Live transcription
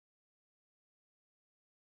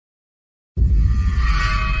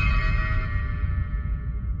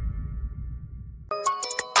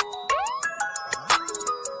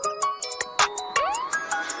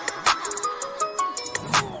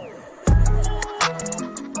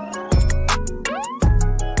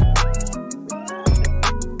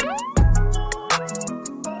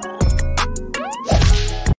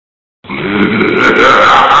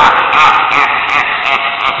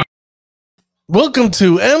Welcome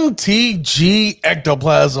to MTG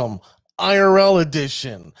Ectoplasm IRL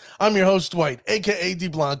edition. I'm your host, Dwight, aka D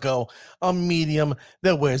Blanco, a medium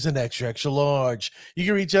that wears an extra large. You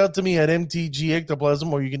can reach out to me at MTG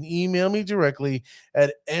Ectoplasm, or you can email me directly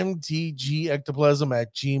at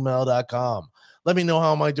mtgectoplasm@gmail.com. Let me know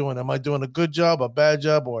how am I doing. Am I doing a good job, a bad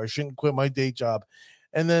job, or I shouldn't quit my day job?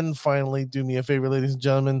 And then finally, do me a favor, ladies and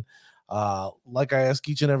gentlemen. Like I ask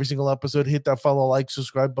each and every single episode, hit that follow, like,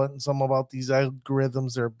 subscribe button. Some about these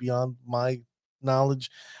algorithms are beyond my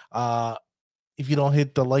knowledge. If you don't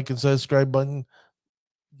hit the like and subscribe button,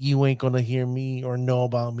 you ain't gonna hear me or know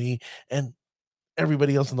about me, and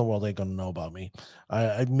everybody else in the world ain't gonna know about me.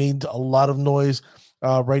 I made a lot of noise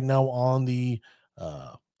right now on the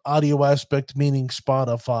uh, audio aspect, meaning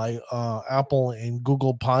Spotify, Apple, and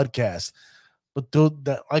Google Podcasts. But dude,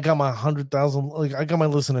 that I got my 100,000, like I got my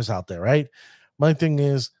listeners out there, right? My thing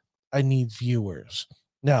is, I need viewers.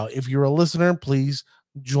 Now, if you're a listener, please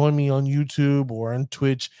join me on YouTube or on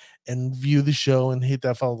Twitch and view the show and hit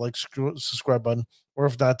that follow, like, subscribe button. Or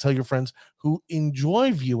if not, tell your friends who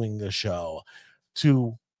enjoy viewing the show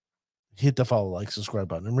to hit the follow, like, subscribe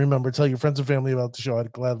button. And remember, tell your friends and family about the show.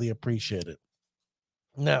 I'd gladly appreciate it.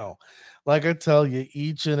 Now, like I tell you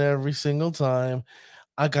each and every single time,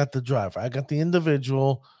 I got the driver. I got the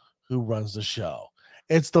individual who runs the show.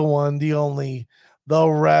 It's the one, the only, the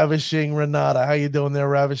ravishing Renata. How you doing there,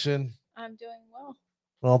 ravishing? I'm doing well.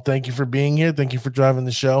 Well, thank you for being here. Thank you for driving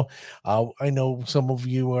the show. I know some of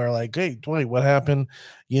you are like, "Hey, Dwight, what happened?"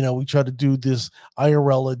 We try to do this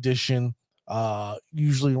IRL edition,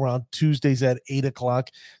 usually around Tuesdays at 8 o'clock.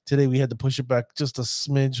 Today we had to push it back just a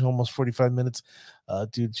smidge, almost 45 minutes,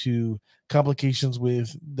 due to complications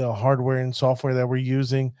with the hardware and software that we're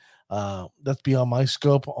using. That's beyond my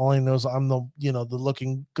scope. All I know is I'm the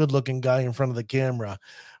good looking guy in front of the camera.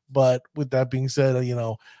 But with that being said,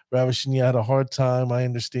 Ravishing, you had a hard time. I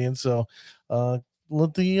understand. So uh,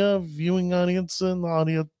 let the viewing audience and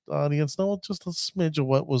the audience know just a smidge of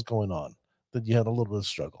what was going on, that you had a little bit of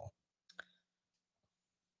struggle.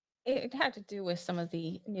 It had to do with some of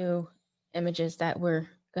the new images that we're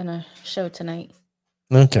gonna show tonight.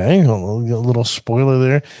 Okay, a little spoiler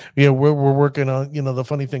there. Yeah, we're working on. The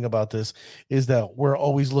funny thing about this is that we're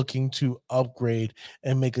always looking to upgrade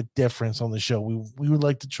and make a difference on the show. We would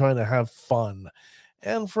like to try to have fun,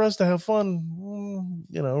 and for us to have fun,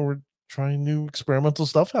 we're trying new experimental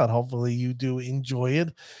stuff out. Hopefully, you do enjoy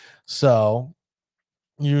it. So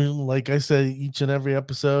like I said, each and every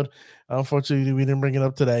episode. Unfortunately, we didn't bring it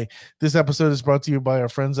up today. This episode is brought to you by our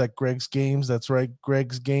friends at Greg's Games. That's right,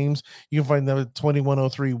 Greg's Games. You can find them at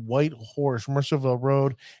 2103 White Horse, Mercerville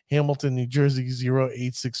Road, Hamilton, New Jersey,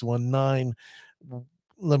 08619.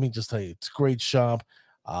 Let me just tell you, it's a great shop.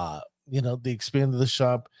 They expanded the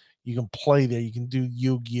shop. You can play there. You can do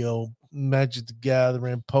Yu-Gi-Oh, Magic the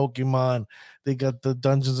Gathering, Pokemon. They got the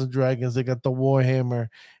Dungeons and Dragons. They got the Warhammer,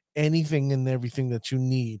 anything and everything that you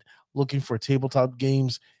need. Looking for tabletop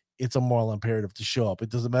games, it's a moral imperative to show up. It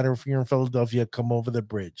doesn't matter if you're in Philadelphia, come over the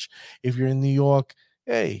bridge. If you're in New York,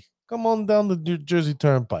 hey, come on down the New Jersey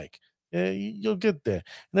Turnpike. Yeah, you'll get there.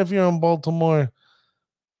 And if you're in Baltimore,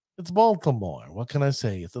 it's Baltimore. What can I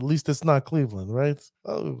say? At least it's not Cleveland, right?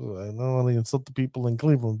 Oh, I don't want to insult the people in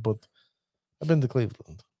Cleveland, but I've been to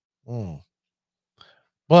Cleveland.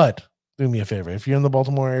 But do me a favor. If you're in the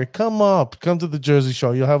Baltimore area, come to the Jersey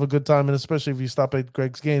Show. You'll have a good time, and especially if you stop at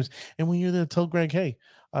Greg's Games. And when you're there, tell Greg, hey,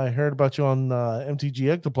 I heard about you on MTG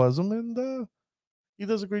Ectoplasm, and he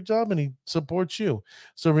does a great job, and he supports you.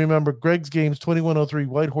 So remember, Greg's Games, 2103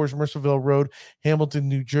 White Horse, Mercerville Road, Hamilton,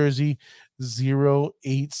 New Jersey,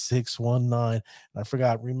 08619. And I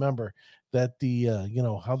forgot, remember that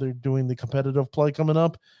how they're doing the competitive play coming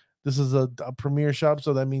up. This is a premier shop,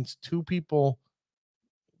 so that means two people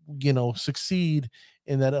succeed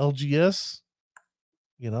in that LGS,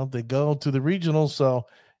 they go to the regional. So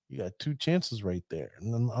you got two chances right there.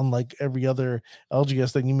 And then, unlike every other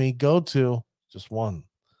LGS that you may go to, just one.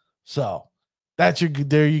 So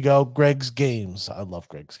there you go. Greg's Games. I love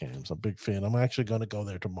Greg's Games. I'm a big fan. I'm actually going to go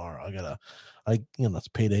there tomorrow. It's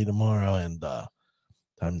payday tomorrow, and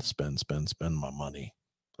time to spend my money.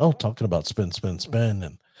 Oh, talking about spend,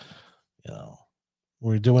 and you know,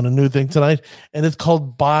 we're doing a new thing tonight, and it's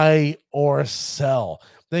called Buy or Sell.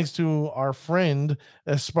 Thanks to our friend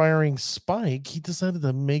Aspiring Spike, he decided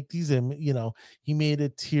to make these, he made a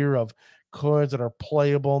tier of cards that are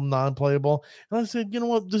playable, non-playable. And I said, you know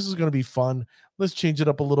what, this is going to be fun. Let's change it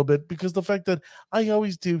up a little bit, because the fact that I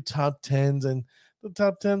always do top 10s, and the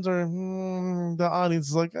top 10s are, the audience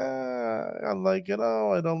is like, I like it.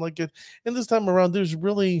 Oh, I don't like it. And this time around, there's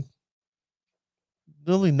really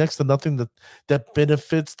really next to nothing that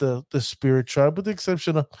benefits the spirit tribe, with the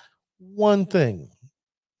exception of one thing.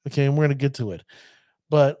 Okay, and we're gonna get to it.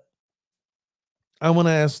 But I want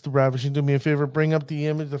to ask the Ravishing, do me a favor, bring up the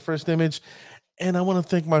image, the first image, and I want to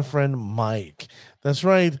thank my friend Mike. That's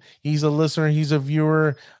right. He's a listener, he's a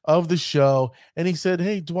viewer of the show. And he said,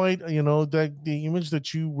 "Hey, Dwight, that the image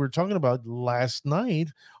that you were talking about last night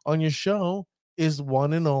on your show is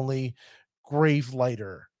one and only Grave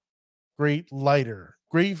Lighter. Great Lighter.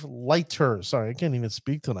 Grave Lighter. Sorry, I can't even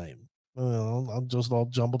speak tonight. I'm just all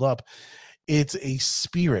jumbled up. It's a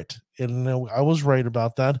spirit. And I was right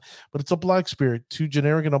about that, but it's a black spirit, two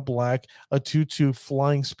generic and a black, a 2/2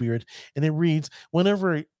 flying spirit. And it reads,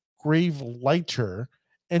 whenever a Grave Lighter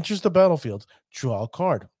enters the battlefield, draw a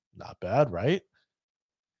card. Not bad, right?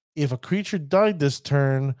 If a creature died this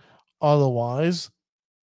turn, otherwise,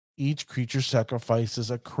 each creature sacrifices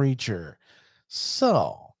a creature.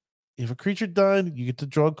 So, if a creature died, you get to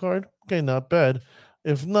draw a card. Okay, not bad.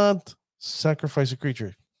 If not, sacrifice a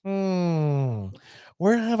creature.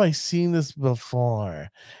 Where have I seen this before?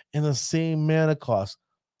 In the same mana cost.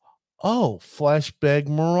 Oh, Flashback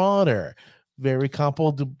Marauder. Very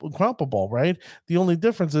comparable, right? The only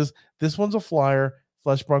difference is this one's a flyer.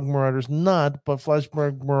 Flashback Marauder's not, but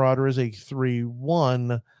Flashback Marauder is a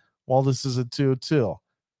 3/1, while this is a 2/2.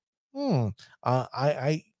 Hmm.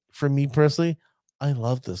 For me personally, I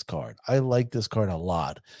love this card. I like this card a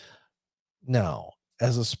lot. Now,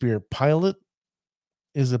 as a spirit pilot,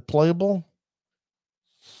 is it playable?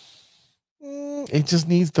 It just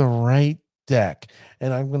needs the right deck.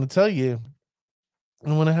 And I'm going to tell you,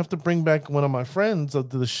 and when I have to bring back one of my friends to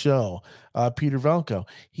the show, Peter Valco,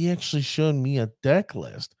 he actually showed me a deck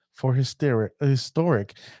list for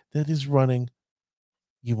historic that is running,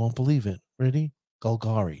 you won't believe it. Ready?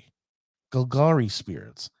 Golgari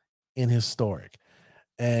spirits in historic.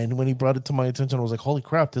 And when he brought it to my attention, I was like, holy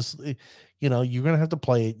crap, you're going to have to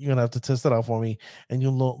play it. You're going to have to test it out for me, and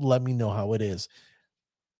you'll let me know how it is.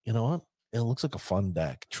 You know what? It looks like a fun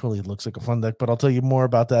deck. Truly, it looks like a fun deck, but I'll tell you more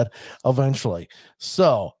about that eventually.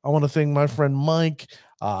 So I want to thank my friend Mike,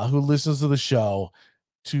 who listens to the show,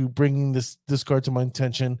 to bringing this card to my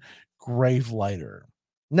attention, Grave Lighter.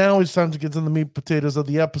 Now it's time to get to the meat potatoes of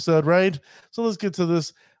the episode, right? So let's get to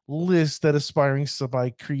this list that Aspiring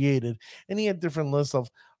Spy created. And he had different lists of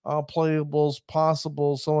playables,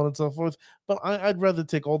 possibles, so on and so forth. But I'd rather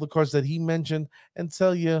take all the cards that he mentioned and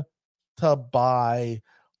tell you to buy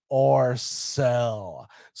or sell.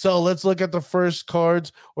 So let's look at the first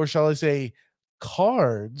cards, or shall I say,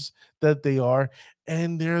 cards that they are,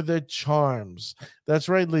 and they're the charms. That's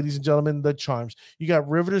right, ladies and gentlemen, the charms. You got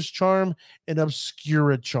Riveter's Charm and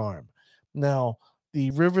Obscura Charm. Now,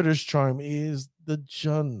 the Riveter's Charm is the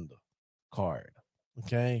Jund card.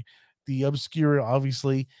 Okay. The Obscura,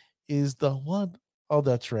 obviously, is the what? Oh,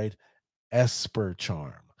 that's right. Esper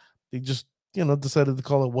Charm. They just, decided to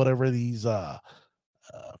call it whatever these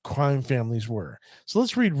crime families were. So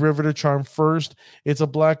let's read Riveter Charm first. It's a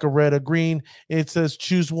black, a red, a green. It says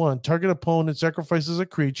choose one. Target opponent sacrifices a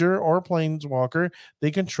creature or planeswalker they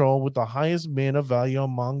control with the highest mana value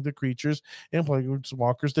among the creatures and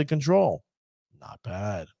planeswalkers they control. Not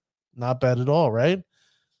bad. Not bad at all, right?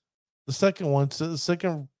 The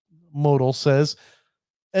second modal says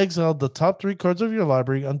exile the top 3 cards of your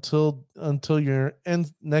library until your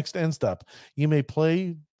next end step. You may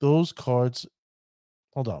play those cards.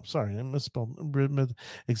 Hold on, sorry, I misspelled.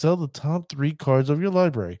 Exile the top 3 cards of your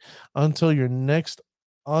library until your next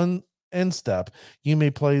end step. You may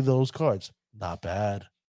play those cards. Not bad,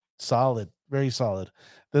 solid, very solid.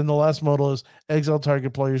 Then the last modal is exile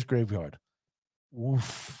target player's graveyard.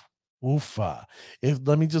 Oof, oofa. If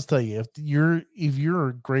let me just tell you, if you're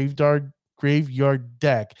a graveyard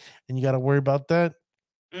deck and you got to worry about that,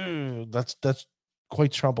 that's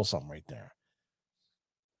quite troublesome right there.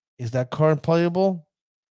 Is that card playable?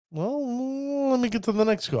 Well, let me get to the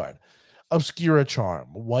next card. Obscura Charm,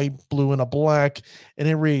 white, blue, and a black, and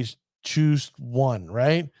it reads choose one,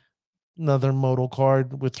 right? Another modal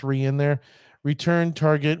card with 3 in there. Return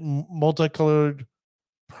target multicolored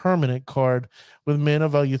permanent card with mana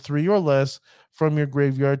value 3 or less from your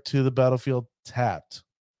graveyard to the battlefield tapped.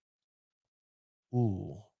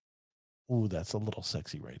 Ooh, that's a little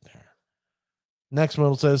sexy right there. Next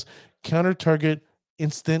modal says counter target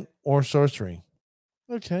instant or sorcery.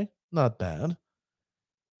 Okay, not bad.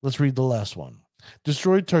 Let's read the last one.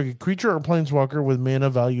 Destroy target creature or planeswalker with mana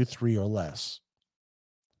value 3 or less.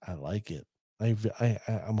 I like it.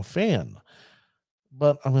 I'm a fan.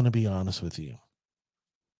 But I'm going to be honest with you.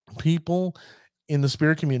 People in the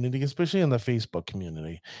spirit community, especially in the Facebook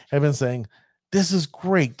community, have been saying This is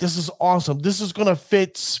great. This is awesome. This is gonna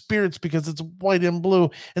fit spirits because it's white and blue,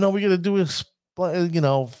 and all we gotta do is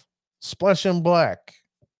splash in black.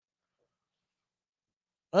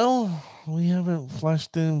 Well, we haven't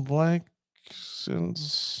flashed in black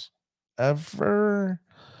since ever.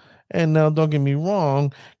 And now, don't get me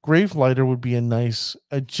wrong, Gravelighter would be a nice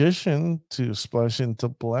addition to splash into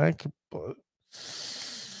black, but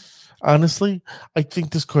honestly, I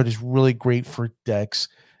think this card is really great for decks,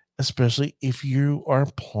 especially if you are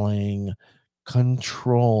playing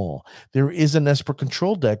control. There is an Esper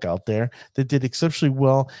control deck out there that did exceptionally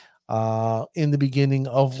well in the beginning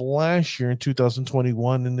of last year in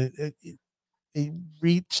 2021, and it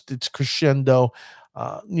reached its crescendo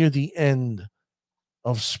near the end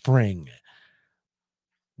of spring.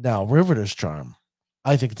 Now, Riveter's Charm,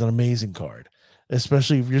 I think it's an amazing card,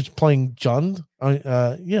 especially if you're playing Jund.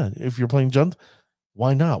 Yeah, if you're playing Jund,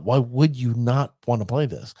 why not? Why would you not want to play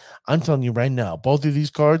this? I'm telling you right now, both of these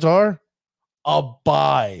cards are a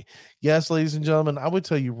buy. Yes, ladies and gentlemen, I would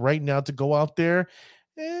tell you right now to go out there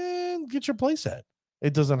and get your playset.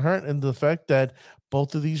 It doesn't hurt. And the fact that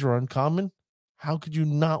both of these are uncommon, how could you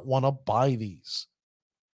not want to buy these?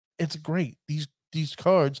 It's great. These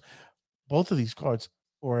cards, both of these cards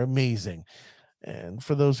are amazing. And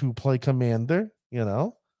for those who play Commander,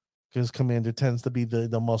 because Commander tends to be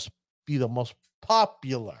the most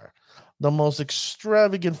popular, the most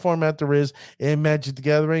extravagant format there is in Magic the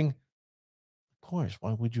Gathering. Of course,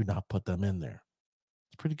 why would you not put them in there?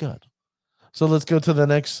 It's pretty good. So let's go to the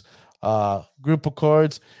next group of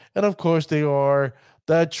cards. And of course, they are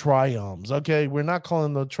the Triumphs. Okay, we're not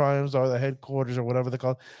calling the Triumphs or the headquarters or whatever they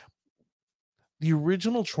call it. The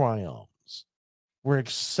original Triumphs were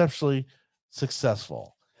exceptionally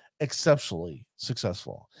successful. Exceptionally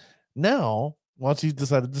successful. Now, once he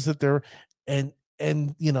decided to sit there and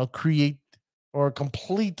create or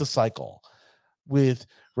complete the cycle with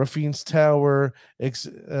Rafine's Tower,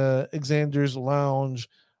 Xander's Lounge,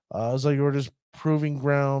 Zayord's Proving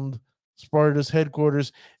Ground, Sparta's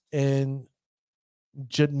Headquarters, and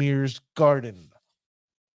Jedmir's Garden.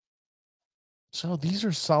 So these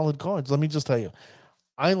are solid cards. Let me just tell you,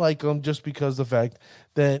 I like them just because the fact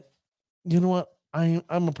that, you know what, I'm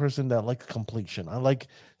a person that likes completion. I like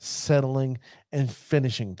settling and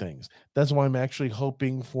finishing things. That's why I'm actually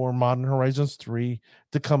hoping for Modern Horizons 3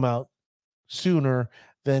 to come out sooner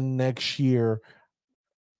than next year.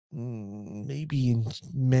 Maybe in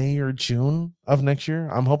May or June of next year.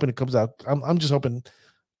 I'm hoping it comes out. I'm just hoping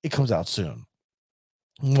it comes out soon.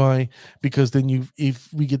 Why? Because then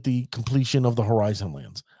if we get the completion of the Horizon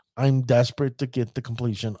Lands, I'm desperate to get the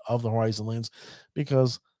completion of the Horizon Lands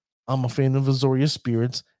because I'm a fan of Azoria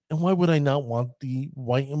Spirits, and why would I not want the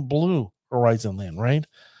white and blue Horizon Land, right?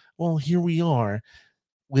 Well, here we are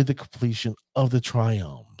with the completion of the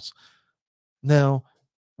Triumphs. Now,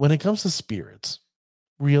 when it comes to spirits,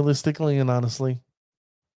 realistically and honestly,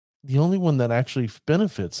 the only one that actually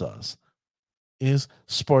benefits us is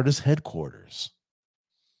Sparta's Headquarters.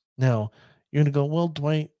 Now, you're going to go, well,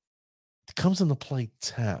 Dwight, it comes into play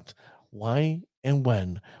tapped. Why and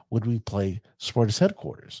when would we play Sparta's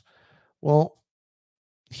Headquarters? Well,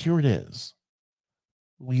 here it is.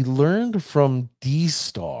 We learned from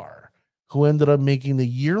D-Star, who ended up making the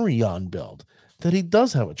Urion build, that he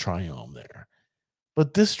does have a Triome there.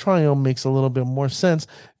 But this Triome makes a little bit more sense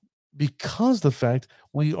because the fact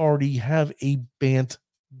we already have a Bant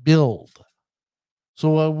build.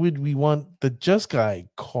 So why would we want the Jeskai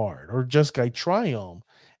card or Jeskai Triome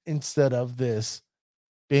instead of this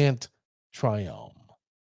Bant Triome?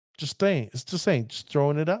 Just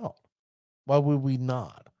throwing it out. Why would we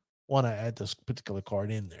not want to add this particular card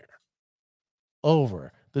in there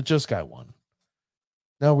over the Jeskai one?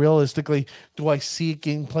 Now, realistically, do I see it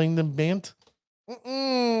getting playing them Bant?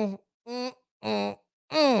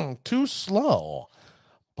 Too slow.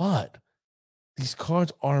 But these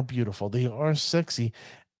cards are beautiful. They are sexy.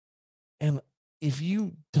 And if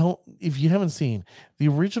you haven't seen the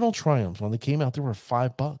original Triumphs when they came out, they were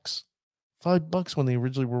 $5. $5 when they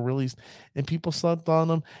originally were released, and people slept on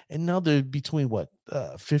them. And now they're between what,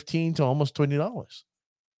 $15 to almost $20.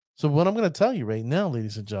 So what I'm going to tell you right now,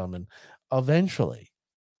 ladies and gentlemen, eventually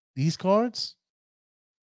these cards,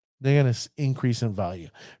 they're going to increase in value.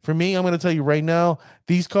 For me, I'm going to tell you right now,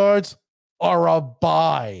 these cards are a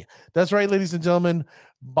buy. That's right, ladies and gentlemen,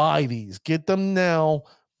 buy these. Get them now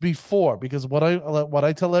before, because what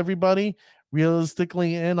I tell everybody,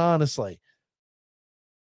 realistically and honestly,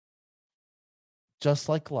 just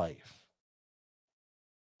like life,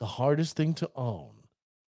 the hardest thing to own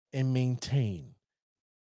and maintain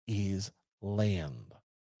is land,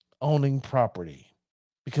 owning property,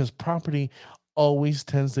 because property always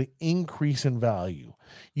tends to increase in value.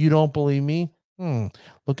 You don't believe me?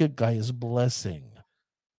 Look at Gaia's Blessing,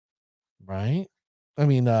 right? I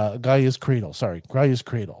mean, Gaia's Cradle. Sorry, Gaia's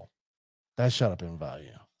Cradle. That shot up in value.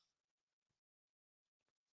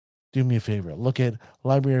 Do me a favor. Look at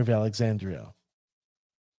Library of Alexandria.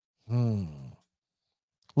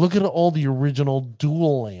 Look at all the original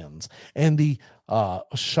dual lands and the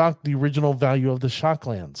original value of the shock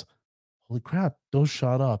lands. Holy crap, those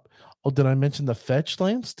shot up. Oh, did I mention the fetch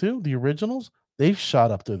lands too? The originals? They've shot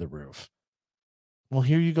up through the roof. Well,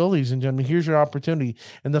 here you go, ladies and gentlemen. Here's your opportunity.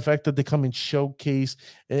 And the fact that they come in showcase,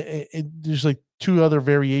 there's like two other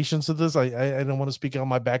variations of this. I don't want to speak on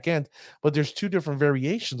my back end, but there's two different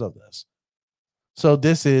variations of this. So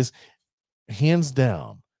this is hands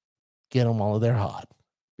down, get them while they're hot.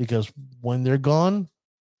 Because when they're gone,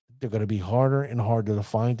 they're going to be harder and harder to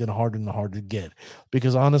find and harder to get.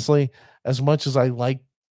 Because honestly, as much as I like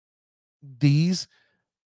these,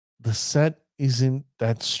 the set isn't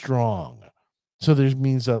that strong. So there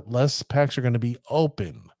means that less packs are going to be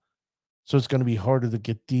open. So it's going to be harder to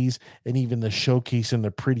get these and even the showcase and the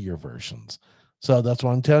prettier versions. So that's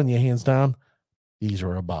what I'm telling you, hands down, these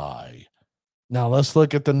are a buy. Now let's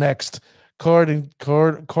look at the next Carter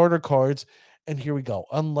cards. And here we go.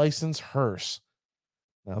 Unlicensed hearse.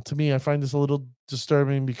 Now, to me, I find this a little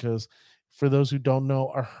disturbing because for those who don't know,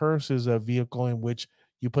 a hearse is a vehicle in which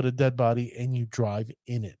you put a dead body and you drive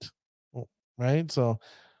in it. Right? So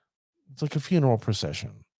it's like a funeral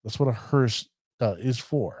procession. That's what a hearse is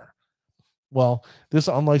for. Well, this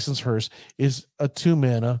unlicensed hearse is a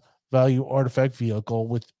 2-mana value artifact vehicle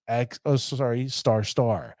with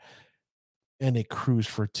star, and it crews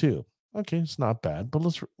for 2. Okay, it's not bad, but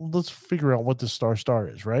let's figure out what the star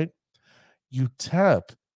is, right? You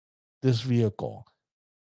tap this vehicle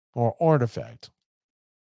or artifact,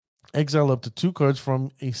 exile up to 2 cards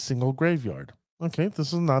from a single graveyard. Okay,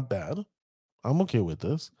 this is not bad. I'm okay with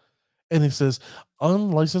this. And it says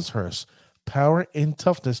unlicensed hearse, power and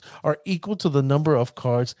toughness are equal to the number of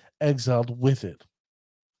cards exiled with it.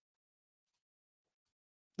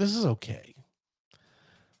 This is okay.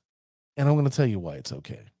 And I'm going to tell you why it's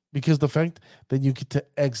okay. Because the fact that you get to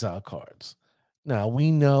exile cards. Now,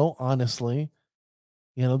 we know, honestly,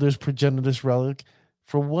 there's Progenitus Relic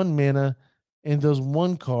for 1 mana and does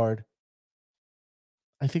 1 card.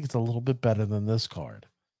 I think it's a little bit better than this card.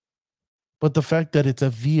 But the fact that it's a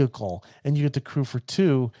vehicle and you get to crew for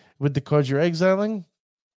 2 with the cards you're exiling,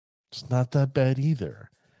 it's not that bad either.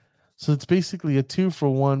 So it's basically a 2 for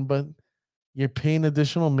 1, but you're paying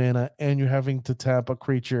additional mana and you're having to tap a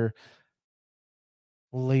creature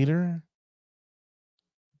later.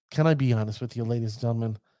 Can I be honest with you, ladies and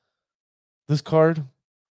gentlemen? This card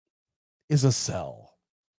is a sell.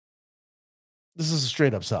 This is a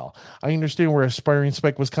straight up sell. I understand where Aspiring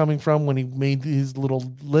Spec was coming from when he made his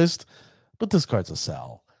little list, but this card's a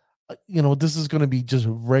sell. This is going to be just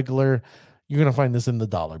regular. You're going to find this in the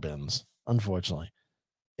dollar bins, unfortunately.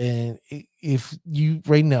 And if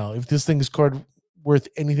this thing is card worth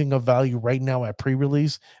anything of value right now at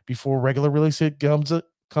pre-release, before regular release it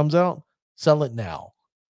comes out, sell it now.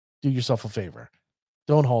 Do yourself a favor.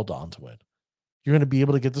 Don't hold on to it. You're going to be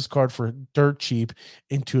able to get this card for dirt cheap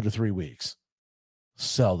in 2 to 3 weeks.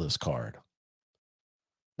 Sell this card.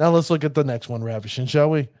 Now let's look at the next one, Ravishing, shall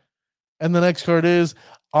we? And the next card is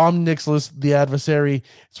Omnixilus, the Adversary.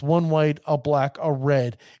 It's 1 white, a black, a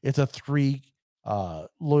red. It's a 3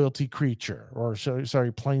 loyalty creature, or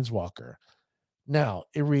sorry, planeswalker. Now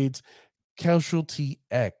it reads Casualty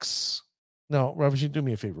X. Now, Ravishing, do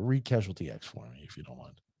me a favor. Read Casualty X for me if you don't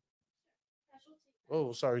mind.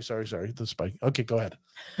 Oh, sorry. The spike. Okay, go ahead.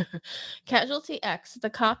 Casualty X. The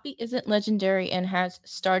copy isn't legendary and has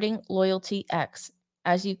starting loyalty X.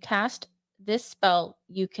 As you cast this spell,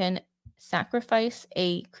 you can sacrifice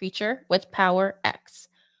a creature with power X.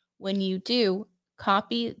 When you do,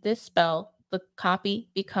 copy this spell. The copy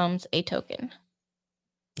becomes a token.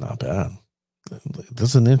 Not bad.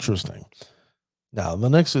 This is interesting. Now, the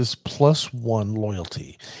next is +1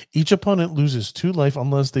 loyalty. Each opponent loses 2 life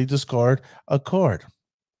unless they discard a card.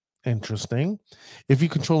 Interesting. If you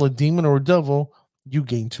control a demon or a devil, you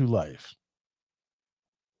gain 2 life.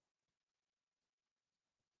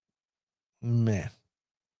 Meh.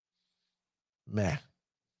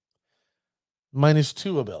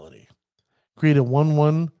 -2 ability. Create a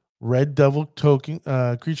 1/1 red devil token,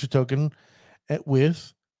 creature token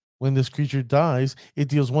with, when this creature dies, it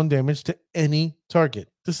deals 1 damage to any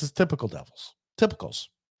target. This is typical devils. Typicals.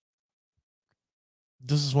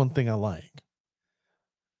 This is one thing I like.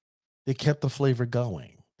 They kept the flavor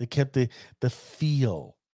going. They kept the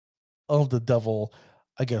feel of the devil,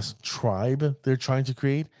 I guess, tribe they're trying to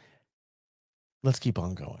create. Let's keep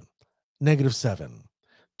on going. -7.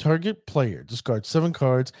 Target player discards 7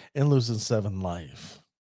 cards and loses 7 life.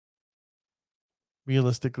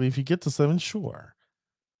 Realistically, if you get to 7, sure.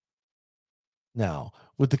 Now,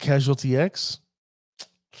 with the Casualty X,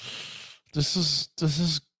 this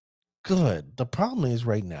is good. The problem is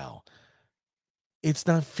right now, it's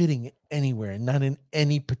not fitting anywhere, not in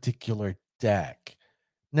any particular deck.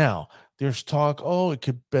 Now, there's talk, oh, it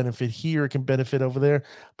could benefit here, it can benefit over there,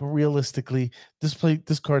 but realistically,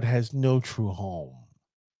 this card has no true home.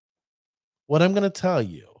 What I'm going to tell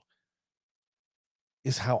you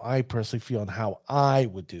is how I personally feel and how I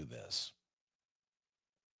would do this.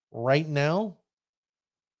 Right now,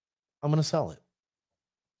 I'm going to sell it.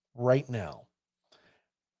 Right now.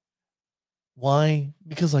 Why?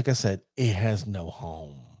 Because like I said, it has no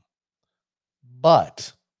home.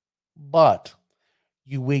 But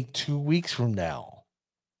you wait 2 weeks from now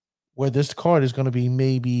where this card is going to be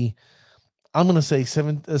maybe, I'm going to say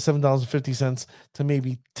 $7.50 to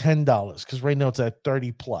maybe $10, because right now it's at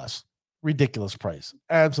 30 plus. Ridiculous price.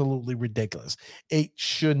 Absolutely ridiculous. It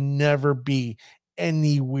should never be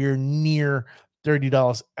anywhere near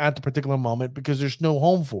 $30 at the particular moment because there's no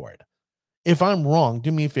home for it. If I'm wrong,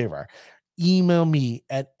 do me a favor. Email me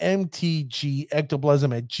at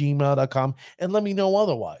mtgectoplasm@gmail.com and let me know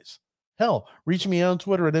otherwise. Hell, reach me out on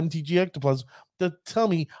Twitter at mtgectoplasm to tell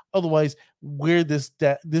me otherwise where this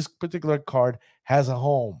particular card has a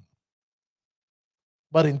home.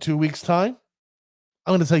 But in 2 weeks' time,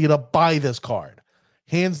 I'm going to tell you to buy this card.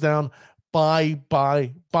 Hands down, buy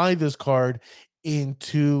this card in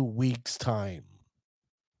 2 weeks' time.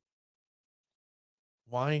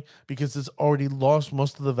 Why? Because it's already lost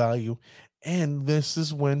most of the value. And this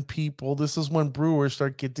is when brewers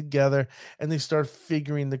start get together and they start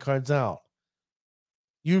figuring the cards out.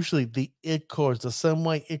 Usually the it cards, the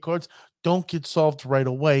semi it cards, don't get solved right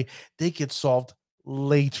away. They get solved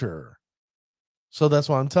later. So that's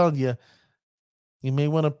why I'm telling you, you may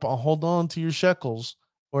want to hold on to your shekels,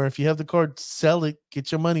 or if you have the card, sell it,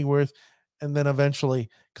 get your money worth, and then eventually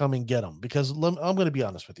come and get them. Because I'm going to be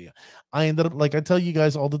honest with you. I ended up, like I tell you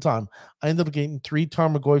guys all the time, I ended up getting 3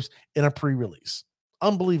 Tarmogoyfs in a pre-release.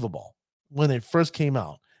 Unbelievable. When it first came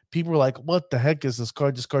out, people were like, what the heck is this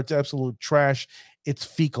card? This card's absolute trash. It's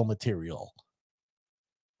fecal material.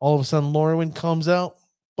 All of a sudden, Lorwyn comes out,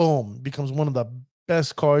 boom, becomes one of the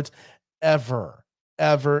best cards ever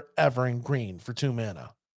in green for 2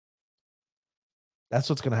 mana. That's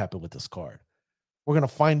what's going to happen with this card. We're going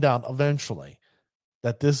to find out eventually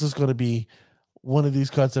that this is going to be one of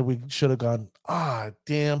these cards that we should have gone,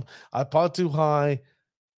 damn, I bought too high,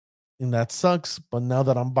 and that sucks. But now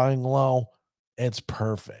that I'm buying low, it's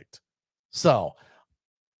perfect. So,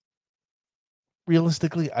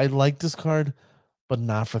 realistically, I like this card, but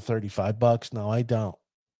not for $35. No, I don't.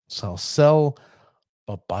 So, sell,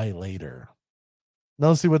 but buy later. Now,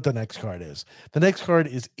 let's see what the next card is. The next card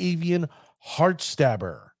is Avian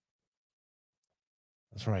Heartstabber.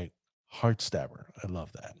 That's right. Heartstabber. I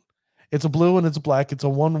love that. It's a blue and it's black. It's a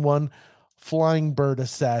 1/1 flying bird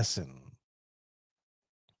assassin.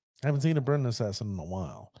 I haven't seen a bird assassin in a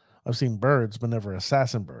while. I've seen birds, but never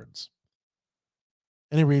assassin birds.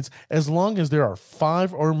 And it reads, as long as there are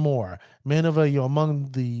 5 or more mana value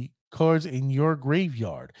among the cards in your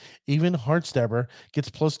graveyard, even Heartstabber gets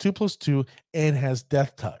 +2/+2 and has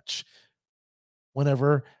Death Touch.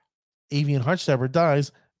 Whenever Avian Heartstabber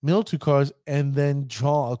dies, mill 2 cards and then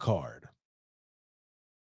draw a card.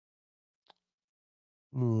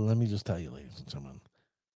 Let me just tell you, ladies and gentlemen,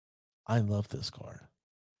 I love this card.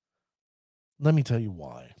 Let me tell you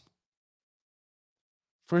why.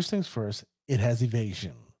 First things first, it has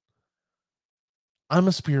evasion. I'm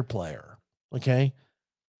a spear player, okay?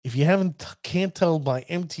 If you can't tell by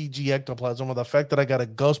MTG Ectoplasm or the fact that I got a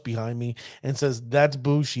ghost behind me and says that's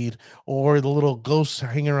Bullshit, or the little ghosts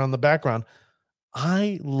hanging around the background,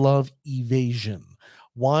 I love evasion.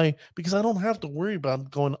 Why? Because I don't have to worry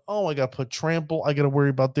about going, oh, I got to put trample. I got to worry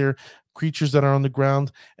about their creatures that are on the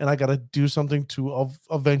ground, and I got to do something to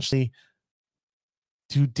eventually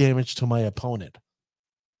do damage to my opponent.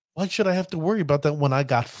 Why should I have to worry about that when I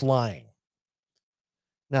got flying?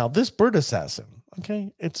 Now, this bird assassin,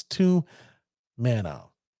 okay, it's 2 mana.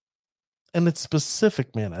 And it's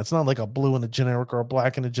specific mana. It's not like a blue and a generic or a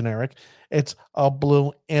black and a generic. It's a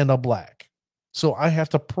blue and a black. So I have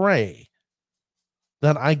to pray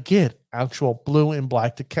that I get actual blue and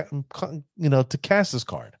black to cast this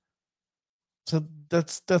card. So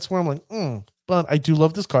that's where I'm like, But I do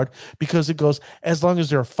love this card because it goes, as long as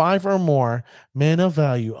there are 5 or more mana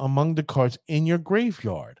value among the cards in your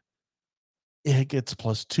graveyard, it gets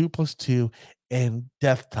 +2/+2 and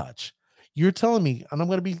Death Touch. You're telling me,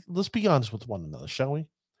 and let's be honest with one another, shall we?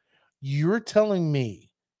 You're telling me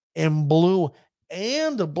in blue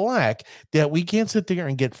and black that we can't sit there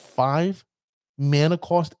and get 5 mana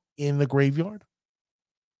cost in the graveyard?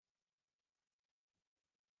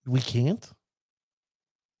 We can't?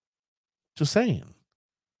 Just saying.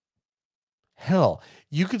 Hell,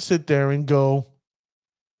 you could sit there and go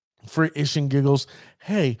for ish and giggles,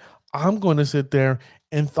 hey, I'm going to sit there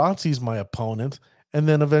and Thoughtseize my opponent, and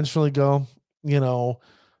then eventually go, you know,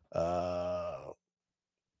 I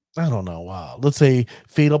don't know. Wow. Let's say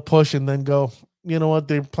fatal push and then go, you know what?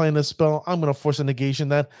 They're playing this spell. I'm going to force a negation.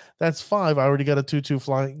 That's 5. I already got a 2/2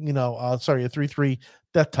 flying, a 3/3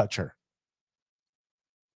 death toucher.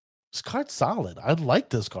 This card's solid. I like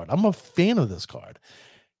this card. I'm a fan of this card.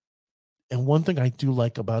 And one thing I do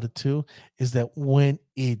like about it too is that when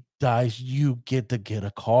it dies, you get to get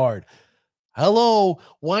a card. Hello,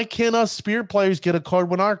 why can't us spirit players get a card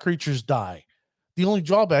when our creatures die? The only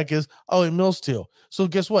drawback is, it mills too. So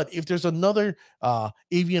guess what? If there's another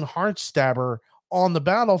Avian Heart Stabber on the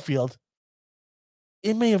battlefield,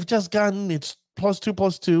 it may have just gotten its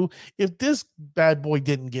 +2/+2. If this bad boy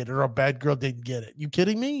didn't get it or a bad girl didn't get it, you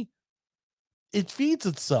kidding me? It feeds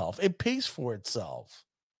itself. It pays for itself.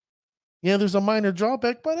 Yeah, there's a minor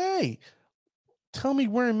drawback, but hey, tell me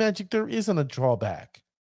where in Magic there isn't a drawback.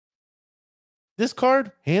 This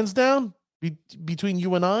card, hands down, between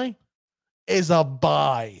you and I, is a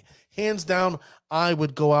buy. Hands down, I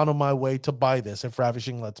would go out of my way to buy this if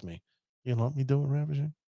Ravishing lets me. You know, let me do it,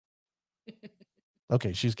 Ravishing?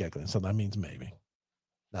 Okay, she's giggling, so that means maybe.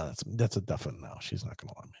 No, that's a definite no. She's not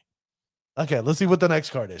going to let me. Okay, let's see what the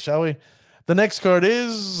next card is, shall we? The next card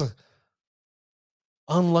is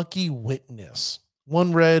Unlucky Witness.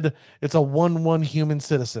 1 red. It's a 1/1 human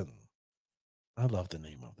citizen. I love the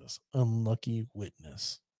name of this. Unlucky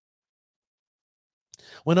Witness.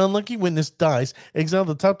 When Unlucky Witness dies, exile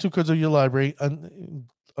the top 2 cards of your library.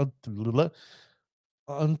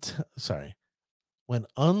 When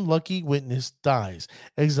Unlucky Witness dies,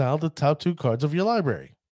 exile the top 2 cards of your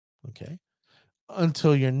library. Okay.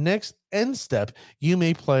 Until your next end step, you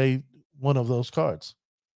may play one of those cards.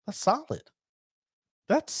 That's solid.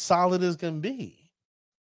 That's solid as can be.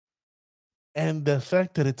 And the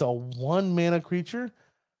fact that it's a 1 mana creature,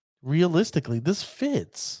 realistically, this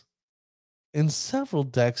fits in several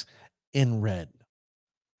decks in red.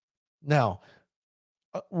 Now,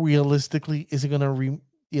 realistically, is it going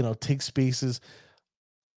to take spaces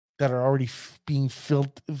that are already being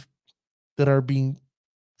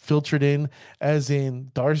filtered in, as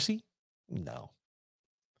in Darcy? No.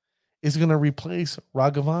 Is it going to replace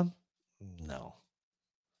Ragavan? No.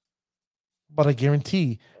 But I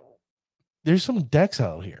guarantee there's some decks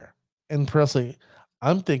out here. And Presley,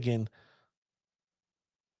 I'm thinking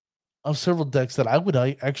of several decks that I've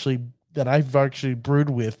actually brewed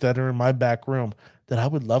with that are in my back room that I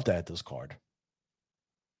would love to add this card.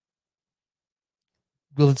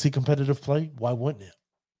 Will it see competitive play? Why wouldn't it?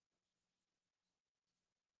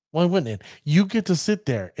 Why wouldn't it? You get to sit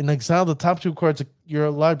there and exile the top 2 cards of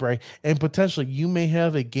your library, and potentially you may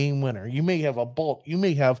have a game winner. You may have a bolt. You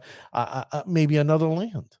may have maybe another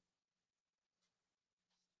land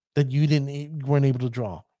that you weren't able to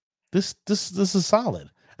draw. This is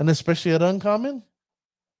solid, and especially at uncommon,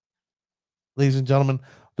 ladies and gentlemen,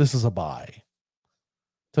 this is a buy.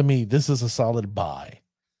 To me, this is a solid buy.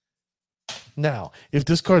 Now, if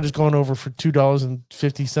this card is going over for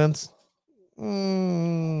 $2.50,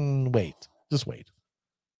 just wait.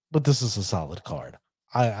 But this is a solid card.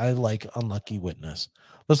 I like Unlucky Witness.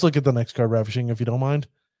 Let's look at the next card, Ravishing, if you don't mind.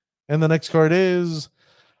 And the next card is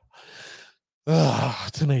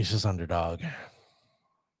Tenacious Underdog.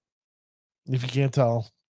 If you can't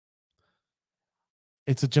tell,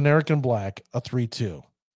 it's a generic in black, a 3/2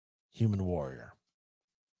 human warrior.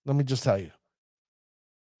 Let me just tell you,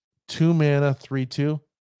 2 mana, 3/2,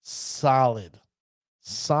 solid.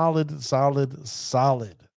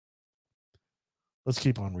 Let's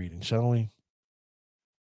keep on reading, shall we?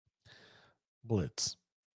 Blitz.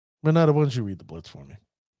 Renata, why don't you read the Blitz for me?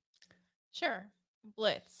 Sure.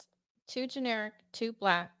 Blitz. 2 generic, 2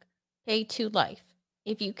 black, pay 2 life.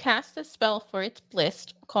 If you cast the spell for its Blitz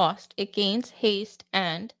cost, it gains haste,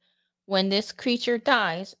 and when this creature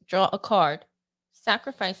dies, draw a card.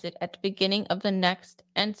 Sacrifice it at the beginning of the next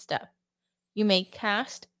end step. You may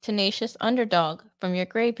cast Tenacious Underdog from your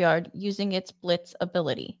graveyard using its Blitz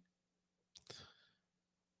ability.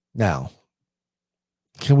 Now,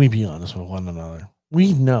 can we be honest with one another?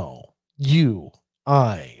 We know,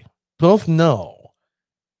 I both know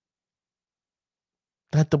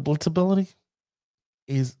that the Blitz ability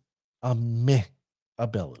is a meh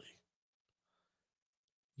ability.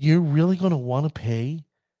 You're really going to want to pay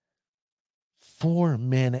 4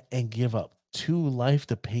 mana and give up 2 life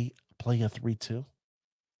to play a 3/2?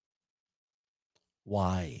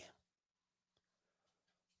 Why?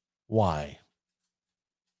 Why?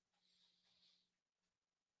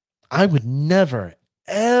 I would never,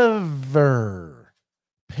 ever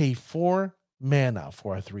pay 4 mana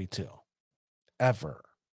for a 3/2. Ever.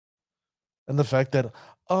 And the fact that,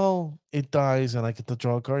 oh, it dies and I get to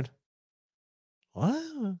draw a card.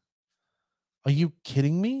 What? Are you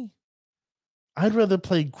kidding me? I'd rather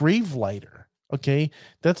play Gravelighter. Okay,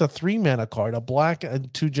 that's a 3 mana card, a black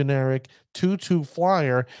and 2 generic, 2/2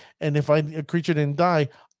 flyer. And if a creature didn't die,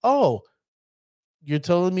 oh, you're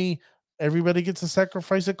telling me everybody gets to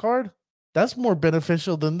sacrifice a card? That's more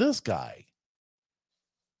beneficial than this guy.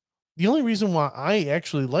 The only reason why I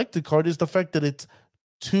actually like the card is the fact that it's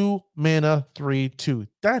 2 mana, 3/2.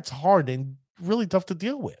 That's hard and really tough to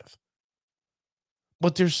deal with.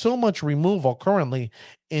 But there's so much removal currently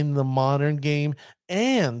in the modern game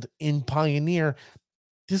and in Pioneer.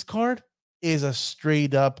 This card is a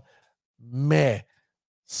straight up meh.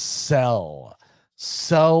 Sell.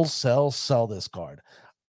 Sell this card.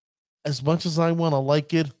 As much as I want to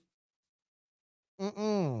like it,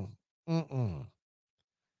 mm-mm, mm-mm.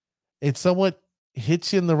 It somewhat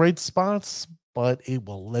hits you in the right spots, but it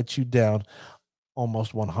will let you down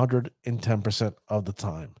almost 110% of the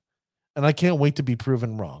time. And I can't wait to be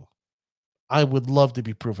proven wrong. I would love to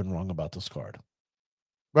be proven wrong about this card.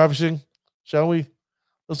 Ravishing, shall we?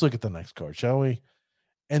 Let's look at the next card, shall we?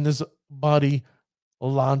 And this Body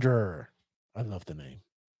Launderer. I love the name.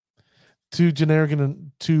 2 generic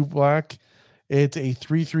and 2 black. It's a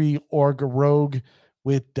 3/3 Org Rogue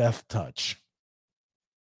with Death Touch.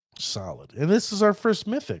 Solid. And this is our first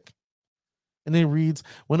mythic. And it reads,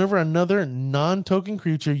 whenever another non-token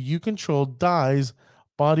creature you control dies,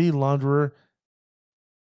 Body Launderer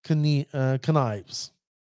connives.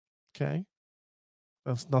 Okay.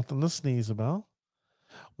 That's nothing to sneeze about.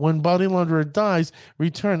 When Body Launderer dies,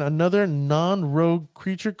 return another non-rogue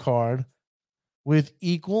creature card with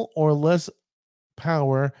equal or less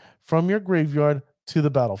power from your graveyard to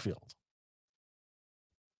the battlefield.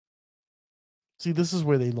 See, this is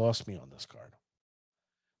where they lost me on this card.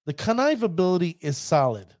 The connive ability is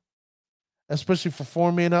solid, especially for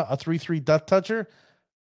 4 mana, a 3/3 Death Toucher.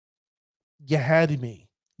 You had me.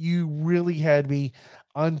 You really had me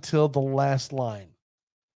until the last line.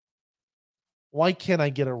 Why can't I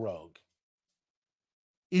get a rogue?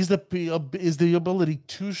 Is the ability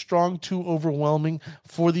too strong, too overwhelming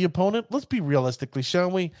for the opponent? Let's be realistically, shall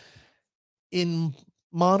we? In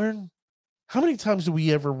Modern, how many times do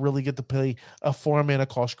we ever really get to play a 4 mana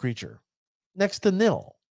cost creature? Next to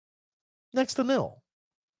nil. Next to nil.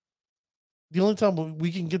 The only time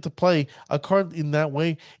we can get to play a card in that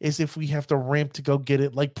way is if we have to ramp to go get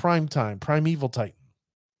it, like Primeval Titan.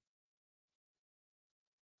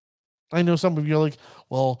 I know some of you are like,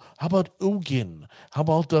 well, how about Ugin? How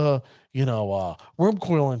about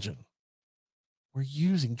Wormcoil Engine? We're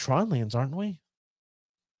using Tron lands, aren't we?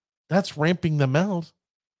 That's ramping them out.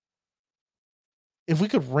 If we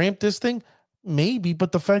could ramp this thing, maybe,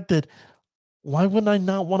 but the fact that why would I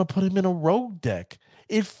not want to put him in a rogue deck?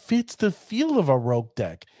 It fits the feel of a rogue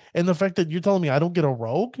deck. And the fact that you're telling me I don't get a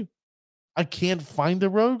rogue, I can't find a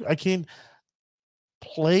rogue, I can't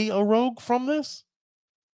play a rogue from this.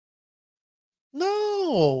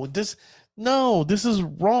 This is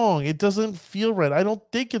wrong. It doesn't feel right. I don't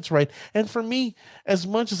think it's right. And for me, as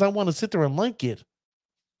much as I want to sit there and like it,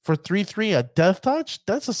 for 3/3 a Death Touch,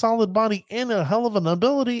 that's a solid body and a hell of an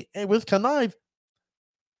ability. And with Connive,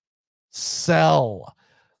 sell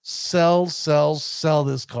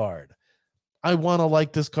this card. I want to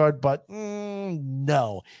like this card, but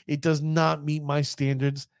no, it does not meet my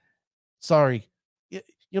standards. Sorry. You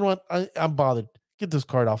know what? I'm bothered. Get this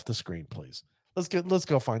card off the screen, please. Let's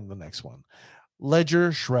go find the next one.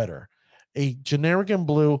 Ledger Shredder, a generic in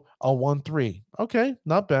blue, a 1/3. Okay,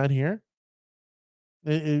 not bad here.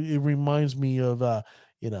 It reminds me of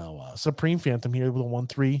Supreme Phantom here with a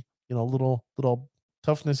 1/3. Little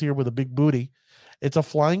toughness here with a big booty. It's a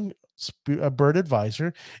flying bird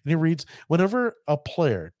advisor, and it reads: whenever a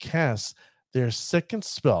player casts their second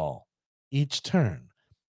spell each turn,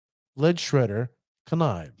 Ledge Shredder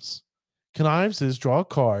connives. Connives is draw a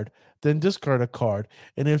card, then discard a card,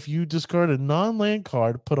 and if you discard a non-land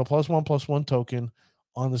card, put a +1/+1 token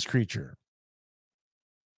on this creature.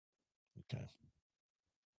 Okay.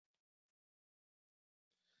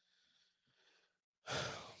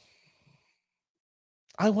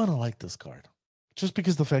 I want to like this card just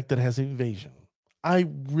because the fact that it has evasion. I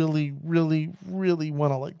really, really, really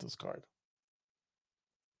want to like this card.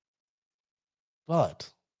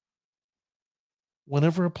 But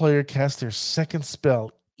Whenever a player casts their second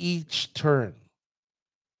spell each turn.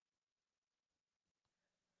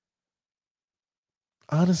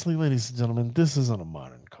 Honestly, ladies and gentlemen, this isn't a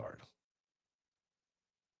modern card.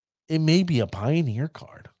 It may be a pioneer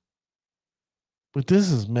card, but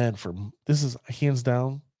this is hands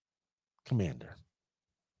down Commander.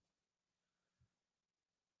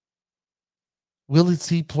 Will it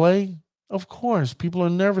see play? Of course, people are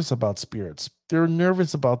nervous about spirits. They're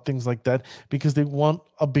nervous about things like that because they want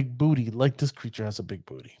a big booty, like this creature has a big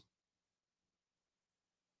booty.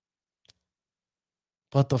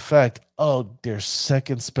 But the fact, their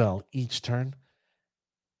second spell each turn.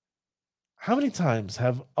 How many times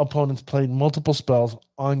have opponents played multiple spells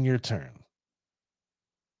on your turn?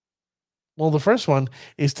 Well, the first one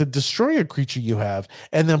is to destroy a creature you have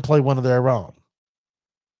and then play one of their own.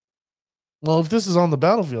 Well, if this is on the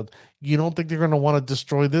battlefield, you don't think they're going to want to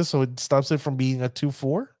destroy this so it stops it from being a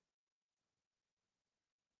 2/4?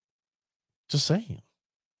 Just saying.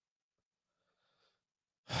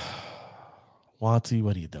 Watsy,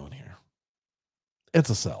 what are you doing here? It's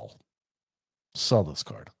a sell. Sell this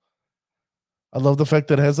card. I love the fact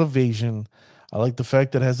that it has evasion. I like the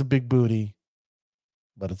fact that it has a big booty,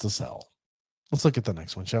 but it's a sell. Let's look at the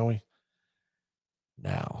next one, shall we?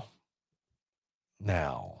 Now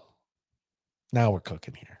we're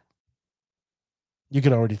cooking here. You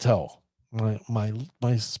can already tell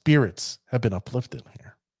my spirits have been uplifted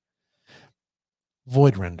here.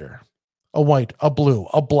 Void Render. A white, a blue,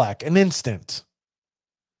 a black, an instant.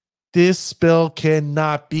 This spell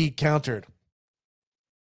cannot be countered.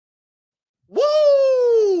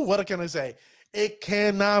 Woo! What can I say? It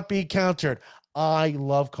cannot be countered. I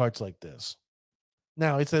love cards like this.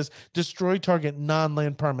 Now it says destroy target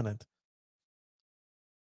non-land permanent.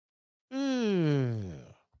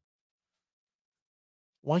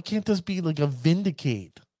 Why can't this be like a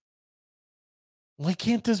Vindicate? Why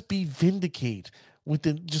can't this be Vindicate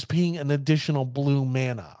with just being an additional blue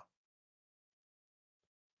mana?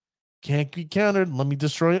 Can't be countered. Let me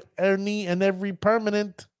destroy any and every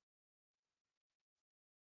permanent.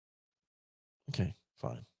 Okay,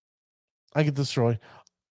 fine. I can destroy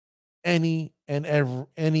any and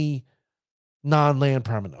any non-land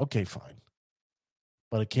permanent. Okay, fine.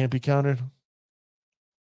 But it can't be countered.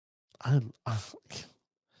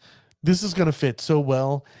 This is going to fit so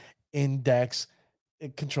well in decks,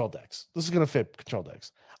 control decks. This is going to fit control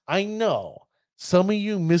decks. I know some of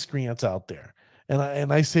you miscreants out there,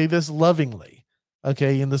 and I say this lovingly,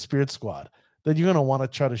 okay, in the Spirit Squad, that you're going to want to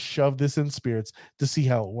try to shove this in Spirits to see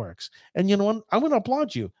how it works. And you know what? I'm going to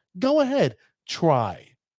applaud you. Go ahead, try.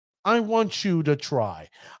 I want you to try.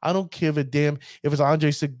 I don't give a damn if it's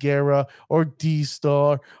Andre Segura or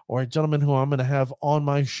D-Star or a gentleman who I'm going to have on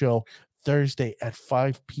my show Thursday at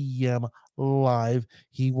 5 p.m. live.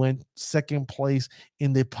 He went second place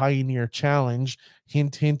in the Pioneer Challenge.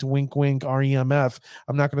 Hint, hint, wink, wink, REMF.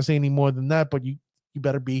 I'm not going to say any more than that, but you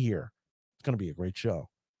better be here. It's going to be a great show.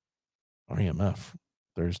 REMF,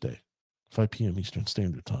 Thursday, 5 p.m. Eastern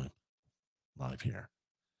Standard Time, live here.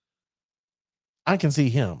 I can see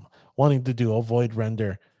him wanting to do a Void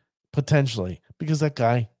Render potentially because that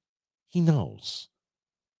guy, he knows.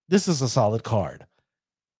 This is a solid card.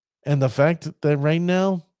 And the fact that right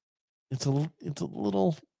now it's a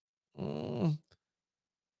little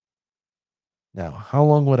Now, how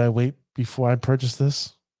long would I wait before I purchase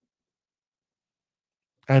this?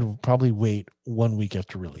 I'd probably wait 1 week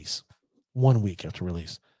after release. 1 week after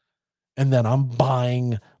release. And then I'm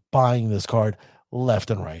buying this card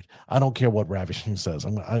left and right. I don't care what Ravishing says.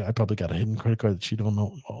 I probably got a hidden credit card that she don't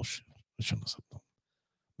know. Oh shit. I shouldn't have said that.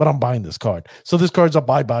 But I'm buying this card. So this card's a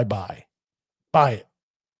buy. Buy it.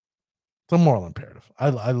 It's a moral imperative. I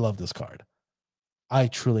love this card. I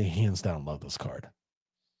truly, hands down, love this card.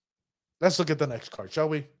 Let's look at the next card, shall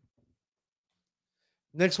we?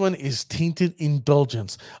 Next one is Tainted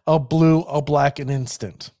Indulgence. A blue, a black, an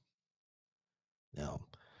instant. Now,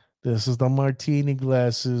 this is the martini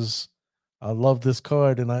glasses. I love this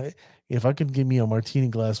card, and if I could give me a martini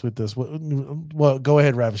glass with this, well, go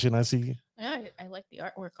ahead, Ravishing. I see. Yeah, I like the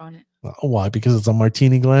artwork on it. Why? Because it's a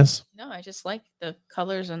martini glass? No, I just like the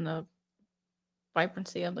colors and the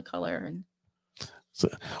vibrancy of the color. And so,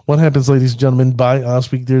 what happens, ladies and gentlemen? By us,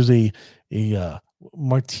 there's a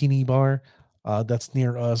martini bar that's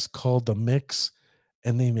near us called The Mix,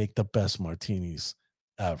 and they make the best martinis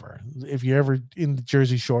ever. If you're ever in the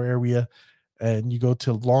Jersey Shore area and you go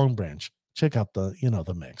to Long Branch, check out the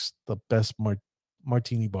Mix, the best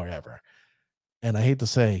martini bar ever. And I hate to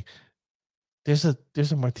say, there's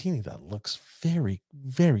a martini that looks very,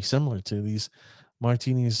 very similar to these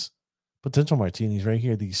potential martinis right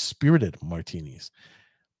here, these spirited martinis.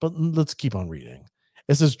 But let's keep on reading.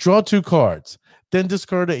 It says draw 2 cards, then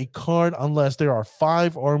discard a card unless there are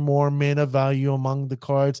 5 or more mana value among the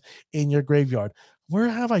cards in your graveyard. Where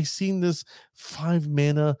have I seen this 5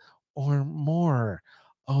 mana or more?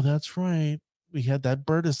 Oh, that's right. We had that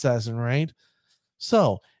bird assassin, right?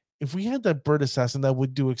 So, if we had that bird assassin that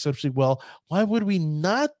would do exceptionally well, why would we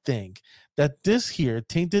not think that this here,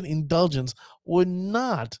 Tainted Indulgence, would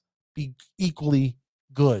not be equally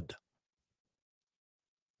good?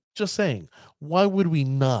 Just saying. Why would we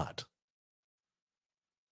not?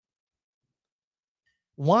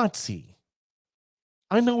 Watsy,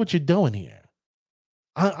 I know what you're doing here.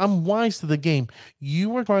 I'm wise to the game.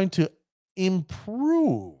 You are trying to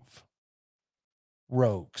improve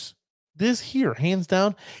rogues. This here, hands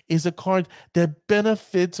down, is a card that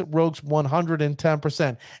benefits rogues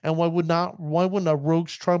 110%. And why wouldn't a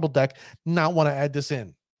rogues tribal deck not want to add this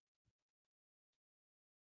in?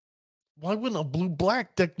 Why wouldn't a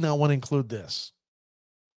blue-black deck not want to include this?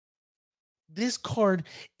 This card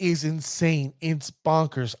is insane. It's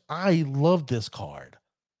bonkers. I love this card.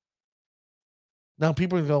 Now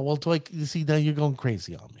people are going to go, well, Dwight, you see, now you're going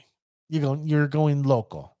crazy on me. You're going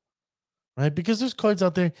local, right? Because there's cards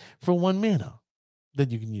out there for 1 mana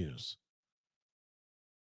that you can use.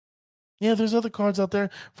 Yeah, there's other cards out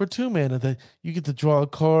there for 2 mana that you get to draw a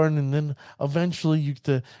card and then eventually you get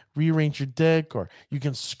to rearrange your deck, or you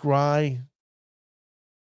can scry.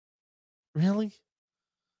 Really?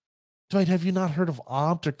 Dwight, have you not heard of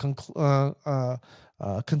Opt or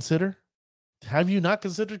Consider? Have you not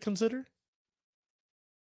considered Consider?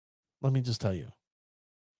 Let me just tell you,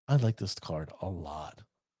 I like this card a lot.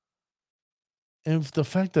 And the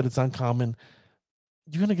fact that it's uncommon,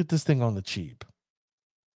 you're going to get this thing on the cheap.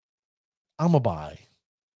 I'm a buy.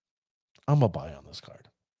 I'm a buy on this card.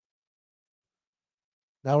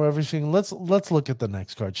 Now we're everything. Let's look at the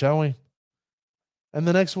next card, shall we? And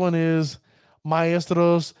the next one is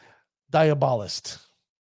Maestros Diabolist.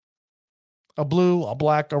 A blue, a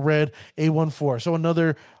black, a red, a 1/4. So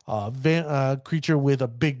another creature with a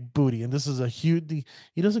big booty. And this is a huge,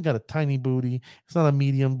 he doesn't got a tiny booty. It's not a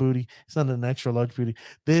medium booty. It's not an extra large booty.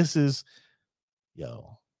 This is,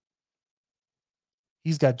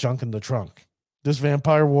 he's got junk in the trunk. This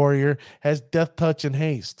vampire warrior has death touch and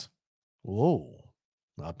haste. Whoa,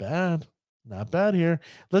 not bad. Not bad here.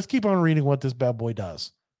 Let's keep on reading what this bad boy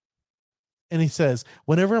does. And he says,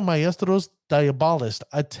 whenever Maestros Diabolist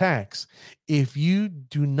attacks, if you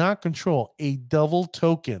do not control a devil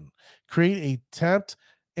token, create a tapped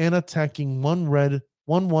and attacking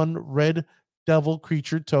 1/1 red devil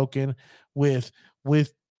creature token with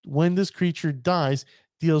when this creature dies,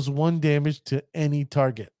 deals 1 damage to any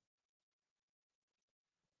target.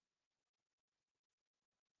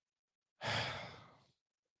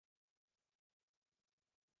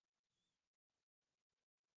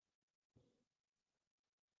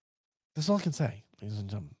 That's all I can say, ladies and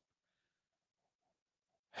gentlemen.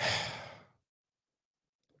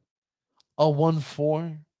 A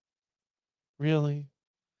 1/4? Really?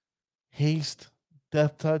 Haste,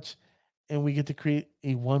 death touch, and we get to create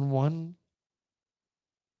a 1/1?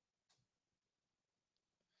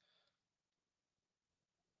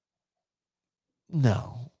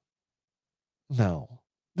 No.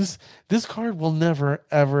 This card will never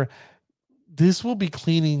ever. This will be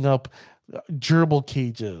cleaning up gerbil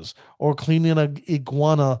cages or cleaning a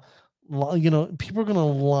iguana. People are gonna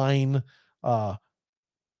line. I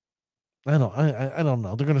don't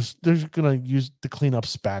know. They're gonna use to clean up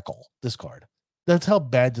Spackle. This card. That's how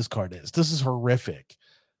bad this card is. This is horrific.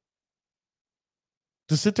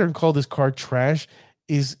 To sit there and call this card trash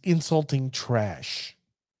is insulting trash.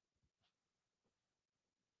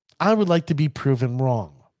 I would like to be proven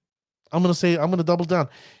wrong. I'm going to double down.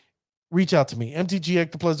 Reach out to me,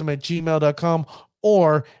 mtgectoplasm@gmail.com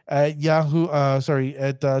or at Yahoo,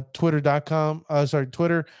 at twitter.com,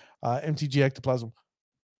 Twitter, mtgectoplasm.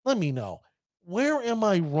 Let me know. Where am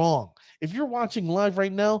I wrong? If you're watching live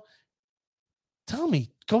right now, tell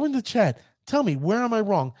me. Go in the chat. Tell me, where am I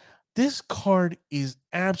wrong? This card is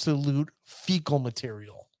absolute fecal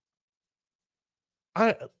material.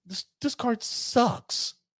 This card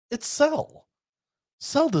sucks. It's sell.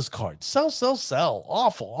 Sell this card. Sell.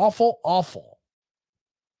 Awful, awful, awful.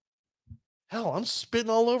 Hell, I'm spitting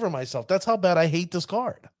all over myself. That's how bad I hate this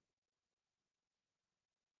card.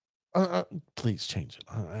 Please change it.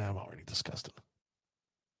 I'm already disgusted.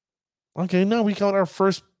 Okay, now we got our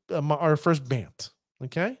first bant.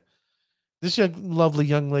 Okay, this lovely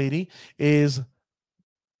young lady is.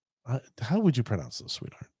 How would you pronounce this,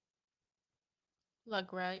 sweetheart?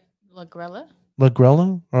 Lagrella?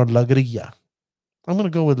 Lagrella or Lagria? I'm going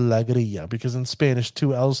to go with Lagria because in Spanish,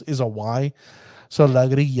 2 L's is a Y. So La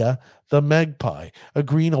Grilla, the Magpie, a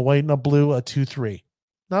green, a white, and a blue, a 2/3.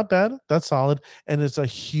 Not bad. That's solid. And it's a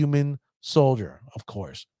human soldier, of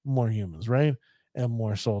course. More humans, right? And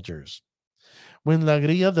more soldiers. When La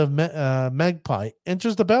Grilla, the Magpie,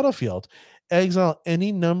 enters the battlefield, exile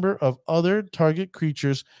any number of other target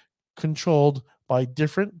creatures controlled by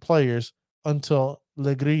different players until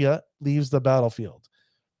La Grilla leaves the battlefield.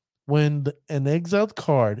 When an exiled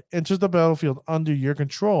card enters the battlefield under your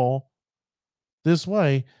control, this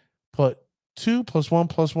way, put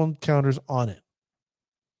 2+1/+1 counters on it.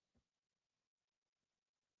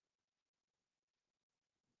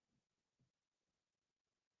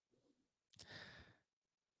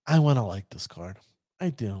 I want to like this card. I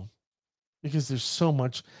do. Because there's so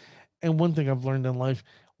much. And one thing I've learned in life,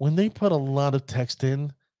 when they put a lot of text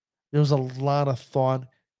in, there was a lot of thought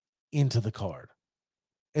into the card.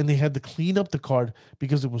 And they had to clean up the card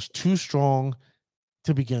because it was too strong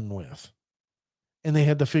to begin with. And they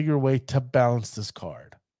had to figure a way to balance this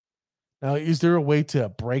card. Now, is there a way to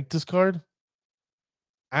break this card?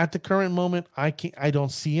 At the current moment, I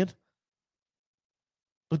don't see it.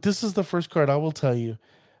 But this is the first card I will tell you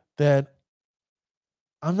that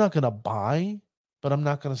I'm not going to buy, but I'm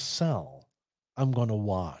not going to sell. I'm going to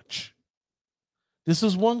watch. This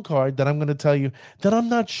is one card that I'm going to tell you that I'm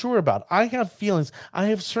not sure about. I have feelings. I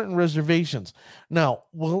have certain reservations. Now,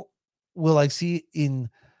 will I see it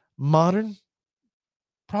in Modern?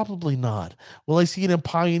 Probably not. Will I see it in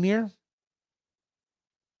Pioneer?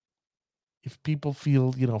 If people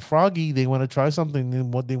feel, froggy, they want to try something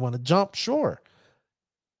and what they want to jump, sure.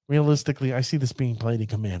 Realistically, I see this being played in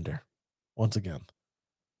Commander once again.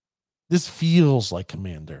 This feels like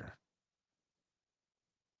Commander.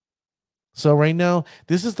 So right now,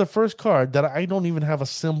 this is the first card that I don't even have a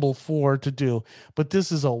symbol for to do, but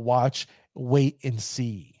this is a watch, wait, and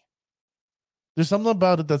see. There's something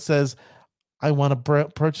about it that says, I want to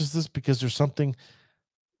purchase this because there's something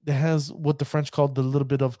that has what the French called the little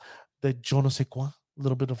bit of the je ne sais quoi, a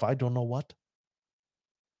little bit of I don't know what.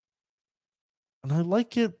 And I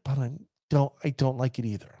like it, but I don't like it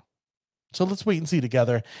either. So let's wait and see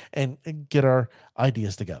together and get our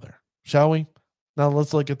ideas together, shall we? Now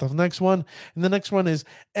let's look at the next one. And the next one is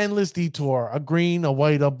Endless Detour, a green, a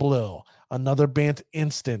white, a blue. Another Bant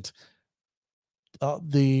instant.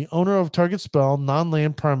 The owner of target spell,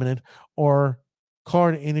 non-land permanent, or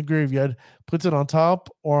card in a graveyard puts it on top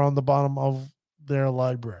or on the bottom of their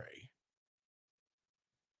library.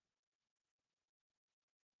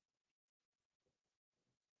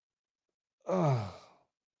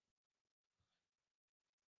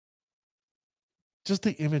 Just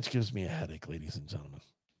the image gives me a headache, ladies and gentlemen.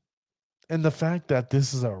 And the fact that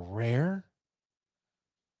this is a rare,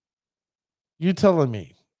 you telling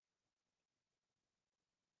me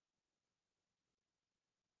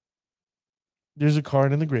there's a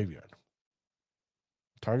card in the graveyard,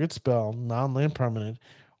 target spell, non-land permanent,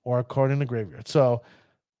 or a card in the graveyard. So,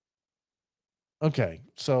 okay,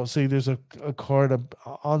 so see, there's a card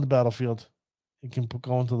on the battlefield. It can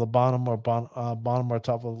go into the bottom or bottom or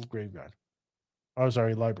top of the graveyard. Oh,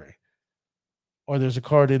 sorry, library. Or there's a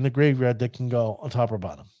card in the graveyard that can go on top or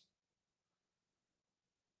bottom.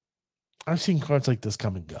 I've seen cards like this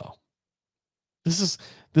come and go. This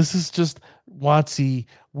is just WotC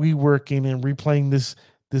reworking and replaying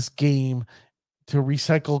this game to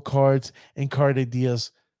recycle cards and card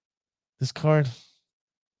ideas. This card,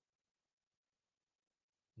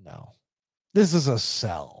 no. This is a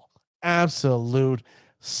sell. Absolute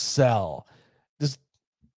sell. This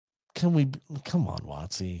can we come on,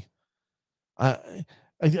 WotC. I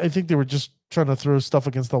think they were just trying to throw stuff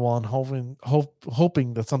against the wall and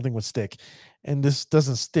hoping that something would stick. And this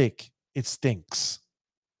doesn't stick. It stinks.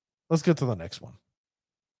 Let's get to the next one.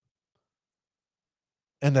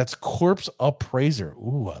 And that's Corpse Appraiser.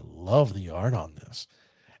 Ooh, I love the art on this.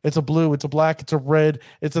 It's a blue, it's a black, it's a red,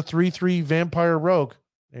 it's a 3/3 vampire rogue.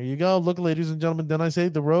 There you go. Look, ladies and gentlemen, didn't I say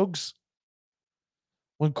the rogues?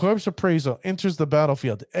 When Corpse Appraiser enters the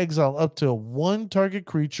battlefield, exile up to one target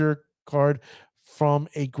creature card from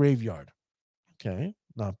a graveyard. Okay,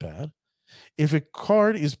 not bad. If a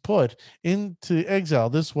card is put into exile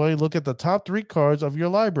this way, look at the top 3 cards of your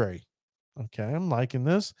library. Okay, I'm liking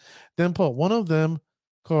this. Then put one of them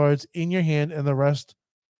cards in your hand and the rest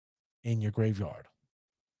in your graveyard.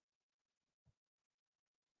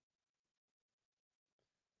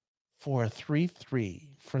 For a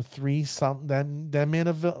 3/3, for 3 something that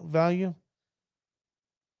mana value,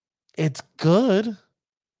 it's good.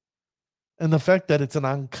 And the fact that it's an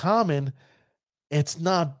uncommon, it's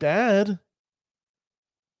not bad.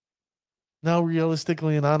 Now,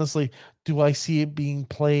 realistically and honestly, do I see it being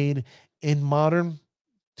played in Modern?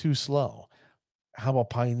 Too slow. How about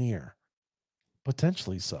Pioneer?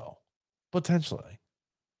 Potentially so. Potentially.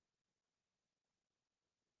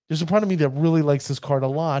 There's a part of me that really likes this card a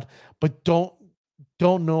lot, but don't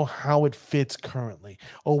know how it fits currently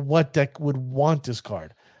or what deck would want this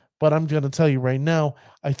card. But I'm going to tell you right now,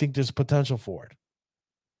 I think there's potential for it.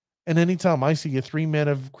 And anytime I see a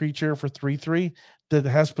 3-mana creature for 3/3 that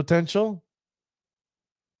has potential,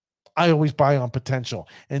 I always buy on potential.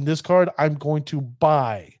 And this card, I'm going to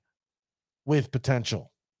buy with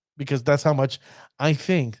potential because that's how much I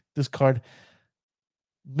think this card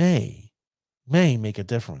may make a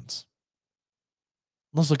difference.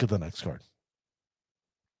 Let's look at the next card.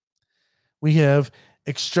 We have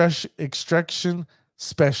Extraction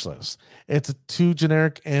Specialist. It's a 2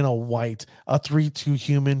 generic and a white, a 3/2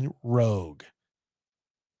 human rogue.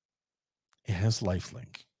 It has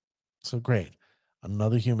lifelink. So great.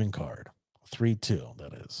 Another human card. 3/2,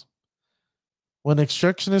 that is. When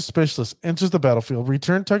Extractionist Specialist enters the battlefield,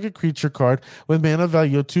 return target creature card with mana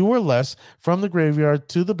value 2 or less from the graveyard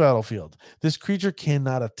to the battlefield. This creature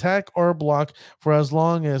cannot attack or block for as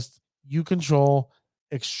long as you control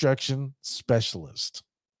Extraction Specialist.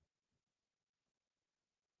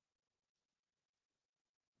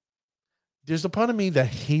 There's a part of me that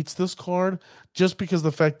hates this card just because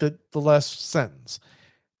of the fact that the last sentence,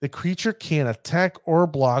 the creature can attack or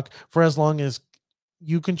block for as long as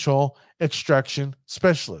you control Extraction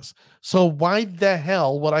Specialist. So why the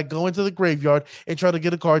hell would I go into the graveyard and try to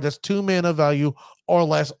get a card that's 2 mana value or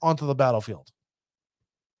less onto the battlefield?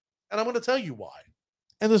 And I'm going to tell you why.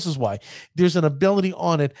 And this is why. There's an ability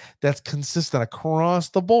on it that's consistent across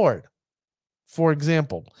the board. For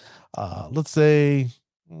example, let's say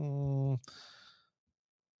oh,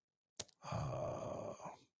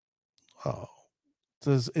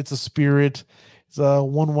 it's a spirit. It's a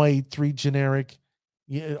 1 white, 3 generic.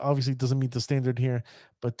 Yeah, obviously it doesn't meet the standard here,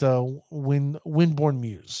 but Windborn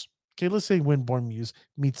Muse. Okay, let's say Windborn Muse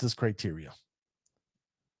meets this criteria.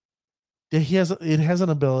 It has an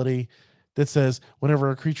ability that says whenever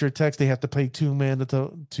a creature attacks, they have to pay 2 mana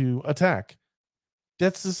to attack.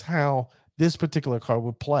 That's just how this particular card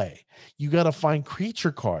would play. You got to find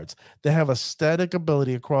creature cards that have a static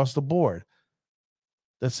ability across the board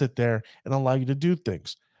that sit there and allow you to do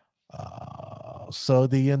things. So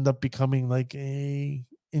they end up becoming like a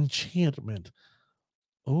enchantment.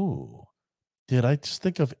 Oh, did I just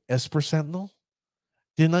think of Esper Sentinel?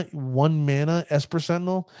 Didn't I 1 mana Esper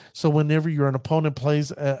Sentinel? So whenever an opponent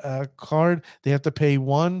plays a card, they have to pay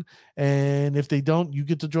 1, and if they don't, you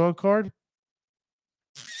get to draw a card.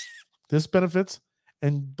 This benefits,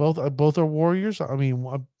 and both are warriors. I mean,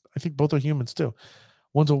 I think both are humans too.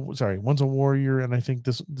 One's a warrior, and I think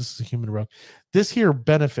this is a human rogue. This here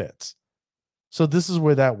benefits. So this is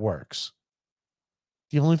where that works.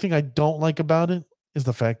 The only thing I don't like about it is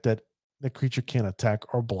the fact that the creature can't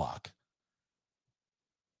attack or block.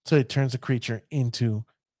 So it turns the creature into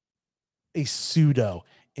a pseudo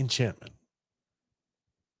enchantment.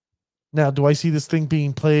 Now, do I see this thing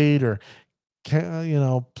being played or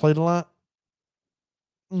played a lot?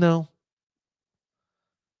 No.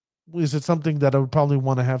 Is it something that I would probably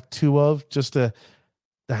want to have 2 of just to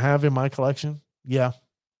have in my collection? Yeah.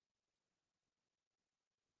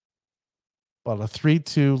 But a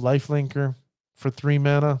 3/2 lifelinker for 3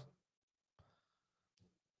 mana.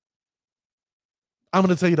 I'm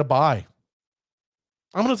going to tell you to buy.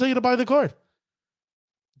 I'm going to tell you to buy the card.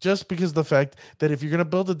 Just because of the fact that if you're going to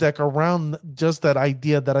build a deck around just that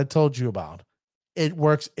idea that I told you about, it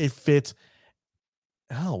works, it fits.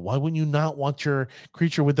 Hell, why wouldn't you not want your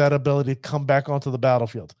creature with that ability to come back onto the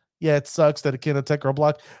battlefield? Yeah, it sucks that it can't attack or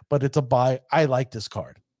block, but it's a buy. I like this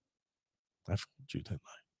card. I fooled you, didn't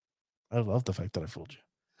I? I love the fact that I fooled you.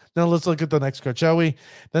 Now let's look at the next card, shall we?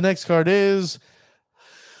 The next card is,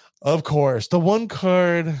 of course, the one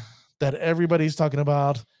card that everybody's talking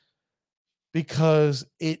about because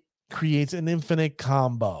it creates an infinite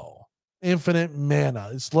combo, infinite mana.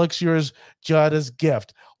 It's Luxurious Jada's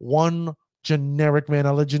Gift. 1 generic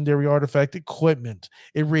mana legendary artifact equipment.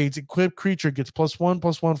 It reads, equipped creature gets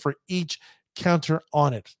 +1/+1 for each counter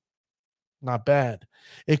on it. Not bad.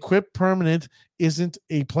 Equipped permanent isn't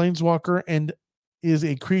a planeswalker and is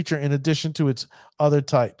a creature in addition to its other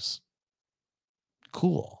types.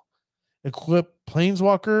 Cool. Equipped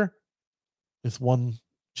planeswalker with 1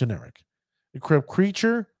 generic. Equipped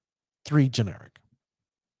creature, 3 generic.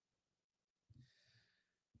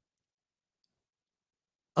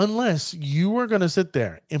 Unless you are going to sit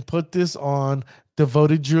there and put this on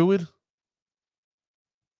Devoted Druid,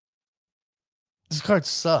 this card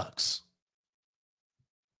sucks.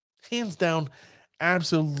 Hands down,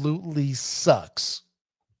 absolutely sucks.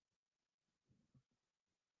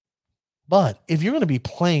 But if you're going to be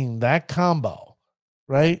playing that combo,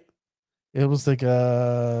 right? It was like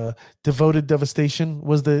a Devoted Devastation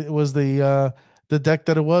was the deck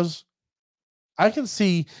that it was. I can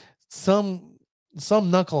see some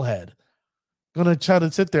knucklehead gonna try to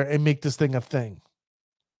sit there and make this thing a thing.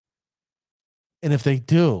 And if they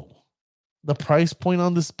do, the price point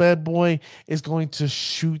on this bad boy is going to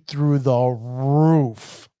shoot through the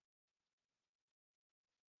roof.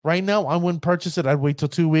 Right now, I wouldn't purchase it. I'd wait till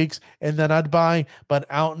 2 weeks and then I'd buy. But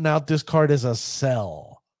out and out, this card is a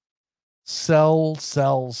sell. Sell,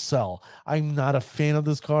 sell, sell. I'm not a fan of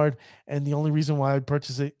this card. And the only reason why I'd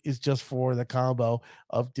purchase it is just for the combo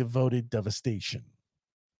of Devoted Devastation.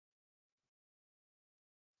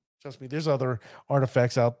 Trust me, there's other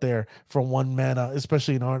artifacts out there for 1 mana,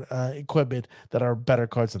 especially in equipment, that are better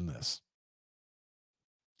cards than this.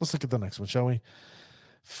 Let's look at the next one, shall we?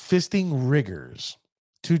 Fisting Riggers.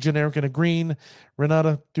 2 generic and a green.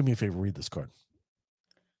 Renata, do me a favor, read this card.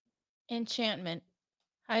 Enchantment.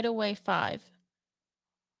 Hideaway 5.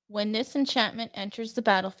 When this enchantment enters the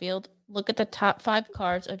battlefield, look at the top 5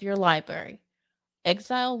 cards of your library.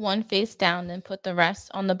 Exile 1 face down, then put the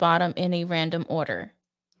rest on the bottom in a random order.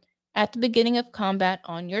 At the beginning of combat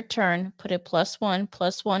on your turn, put a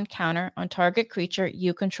 +1/+1 counter on target creature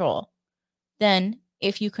you control. Then,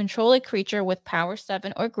 if you control a creature with power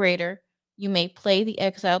 7 or greater, you may play the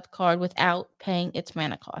exiled card without paying its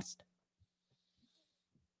mana cost.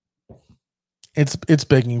 It's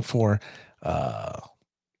begging for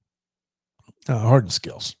hardened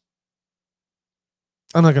skills.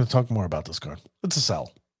 I'm not going to talk more about this card. It's a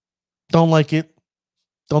sell. Don't like it.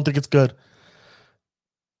 Don't think it's good.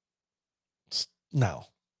 No.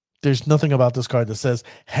 There's nothing about this card that says,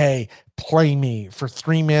 hey, play me for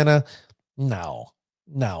 3 mana. No.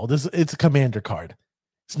 It's a commander card.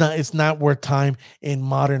 It's not worth time in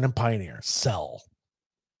Modern and Pioneer. Sell.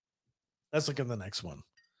 Let's look at the next one.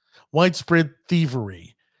 Widespread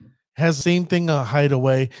Thievery. Has the same thing, a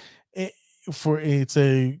hideaway. It's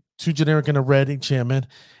a 2 generic and a red enchantment.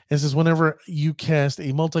 It says whenever you cast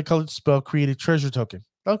a multicolored spell, create a treasure token.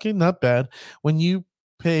 Okay, not bad. When you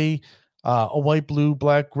pay a white, blue,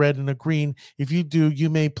 black, red, and a green, if you do, you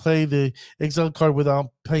may play the exile card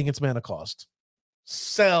without paying its mana cost.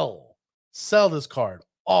 Sell this card.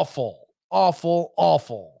 Awful.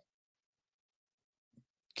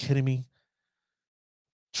 Kidding me?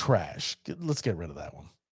 Trash. Let's get rid of that one.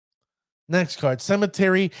 Next card,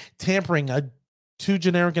 Cemetery Tampering, a 2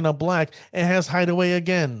 generic and a black. It has hideaway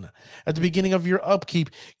again. At the beginning of your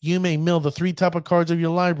upkeep, you may mill the 3 top of cards of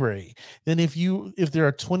your library. Then if there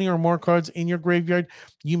are 20 or more cards in your graveyard,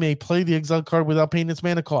 you may play the exile card without paying its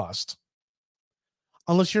mana cost.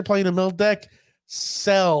 Unless you're playing a mill deck,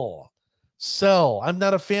 sell. I'm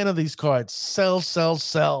not a fan of these cards. Sell.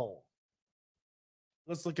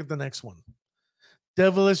 Let's look at the next one.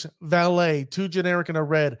 Devilish Valet, 2 generic and a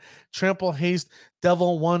red. Trample Haste,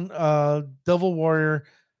 Devil Warrior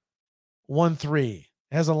 1/3.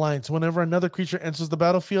 Has alliance. Whenever another creature enters the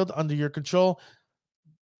battlefield under your control,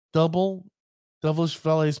 double Devilish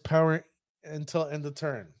Valet's power until end of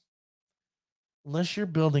turn. Unless you're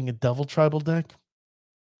building a Devil Tribal deck,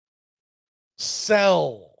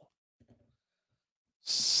 sell.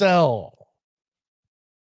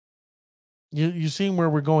 You're seeing where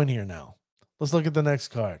we're going here now. Let's look at the next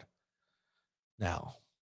card. Now,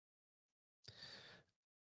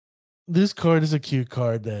 this card is a cute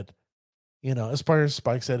card that, as part of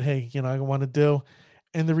Spike said, hey, I want to do.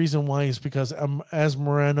 And the reason why is because as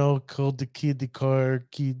Morano called the kid the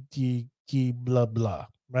card, ki blah blah,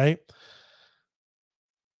 right?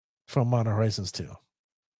 From Modern Horizons 2.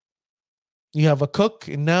 You have a cook,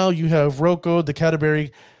 and now you have Roko, the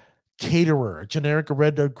Canterbury Caterer, generic, a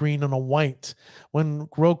red, a green, and a white. When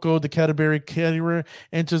Roko, the Canterbury Caterer,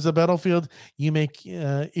 enters the battlefield, you may,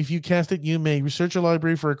 if you cast it, you may research your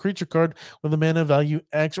library for a creature card with a mana value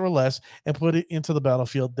X or less and put it into the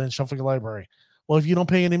battlefield, then shuffle your library. Well, if you don't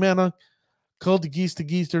pay any mana, call the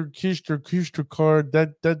Geister card,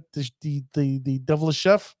 that the Devilish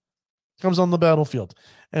Chef comes on the battlefield.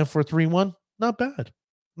 And for 3/1, not bad.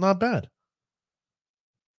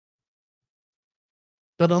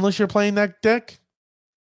 But unless you're playing that deck,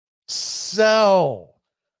 sell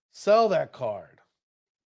that card.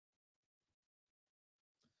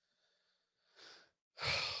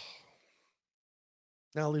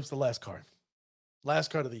 Now leaves the last card.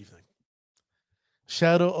 Last card of the evening.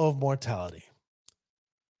 Shadow of Mortality.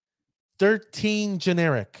 13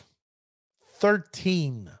 generic.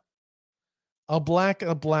 13. A black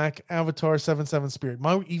Avatar 7/7 spirit.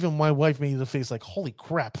 Even my wife made the face like, holy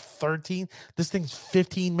crap, 13? This thing's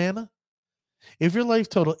 15 mana? If your life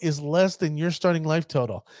total is less than your starting life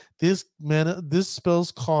total, this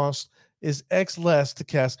spell's cost is X less to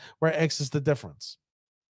cast, where X is the difference.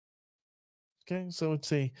 Okay, so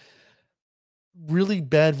it's a really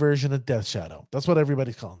bad version of Death Shadow. That's what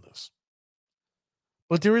everybody's calling this.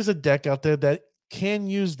 But there is a deck out there that can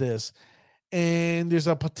use this, and there's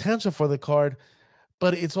a potential for the card,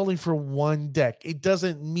 but it's only for one deck. It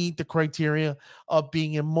doesn't meet the criteria of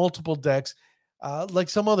being in multiple decks like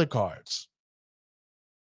some other cards.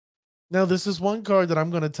 Now, this is one card that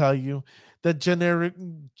I'm going to tell you that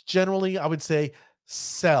generally I would say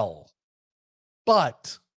sell.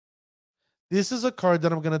 But this is a card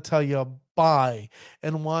that I'm going to tell you buy.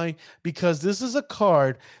 And why? Because this is a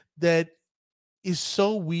card that is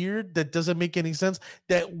so weird that doesn't make any sense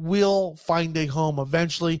that will find a home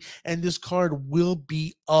eventually. And this card will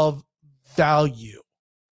be of value.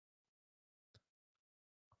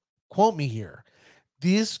 Quote me here.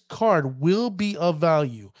 This card will be of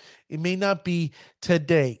value. It may not be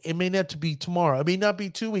today. It may not be tomorrow. It may not be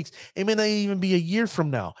 2 weeks. It may not even be a year from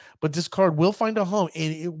now. But this card will find a home,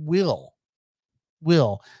 and it will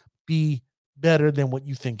be better than what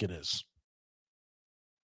you think it is.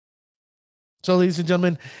 So, ladies and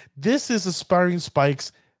gentlemen, this is Aspiring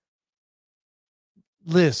Spike's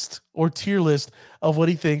list or tier list of what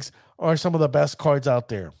he thinks are some of the best cards out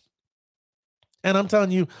there. And I'm telling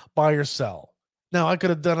you, buy or sell. Now, I could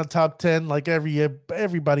have done a top 10 like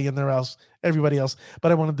everybody in their house, everybody else,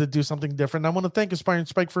 but I wanted to do something different. I want to thank Aspiring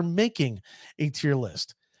Spike for making a tier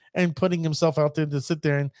list and putting himself out there to sit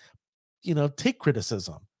there and, take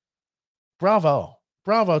criticism. Bravo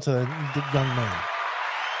to the young man.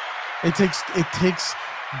 It takes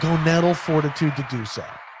gonadal fortitude to do so.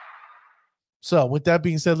 So, with that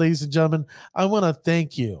being said, ladies and gentlemen, I want to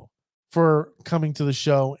thank you for coming to the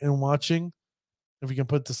show and watching. If you can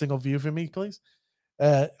put the single view for me, please.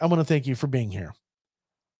 I want to thank you for being here.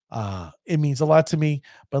 It means a lot to me.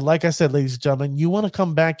 But like I said, ladies and gentlemen, you want to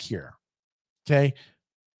come back here, okay?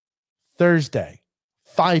 Thursday,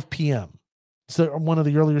 5 p.m. It's one of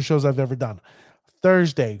the earlier shows I've ever done.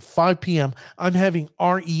 Thursday, 5 p.m., I'm having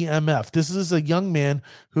REMF. This is a young man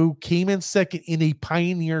who came in second in a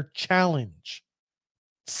Pioneer Challenge.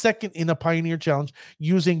 Second in a Pioneer Challenge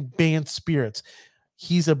using Banned Spirits.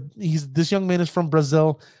 This young man is from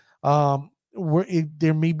Brazil.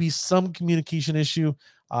 There may be some communication issue,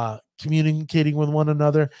 communicating with one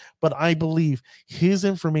another, but I believe his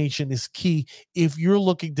information is key if you're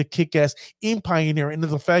looking to kick ass in Pioneer. And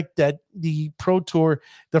the fact that the Pro Tour,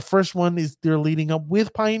 the first one is they're leading up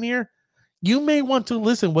with Pioneer, you may want to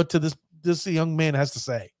listen what to this young man has to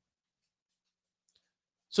say.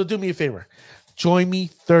 So do me a favor. Join me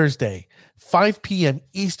Thursday, 5 p.m.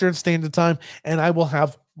 Eastern Standard Time, and I will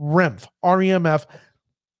have REMF,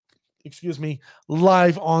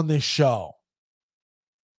 live on this show.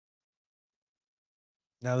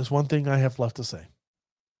 Now, there's one thing I have left to say.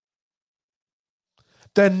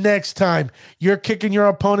 The next time you're kicking your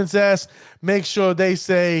opponent's ass, make sure they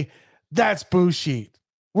say, "That's Bullshit."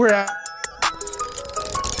 We're out.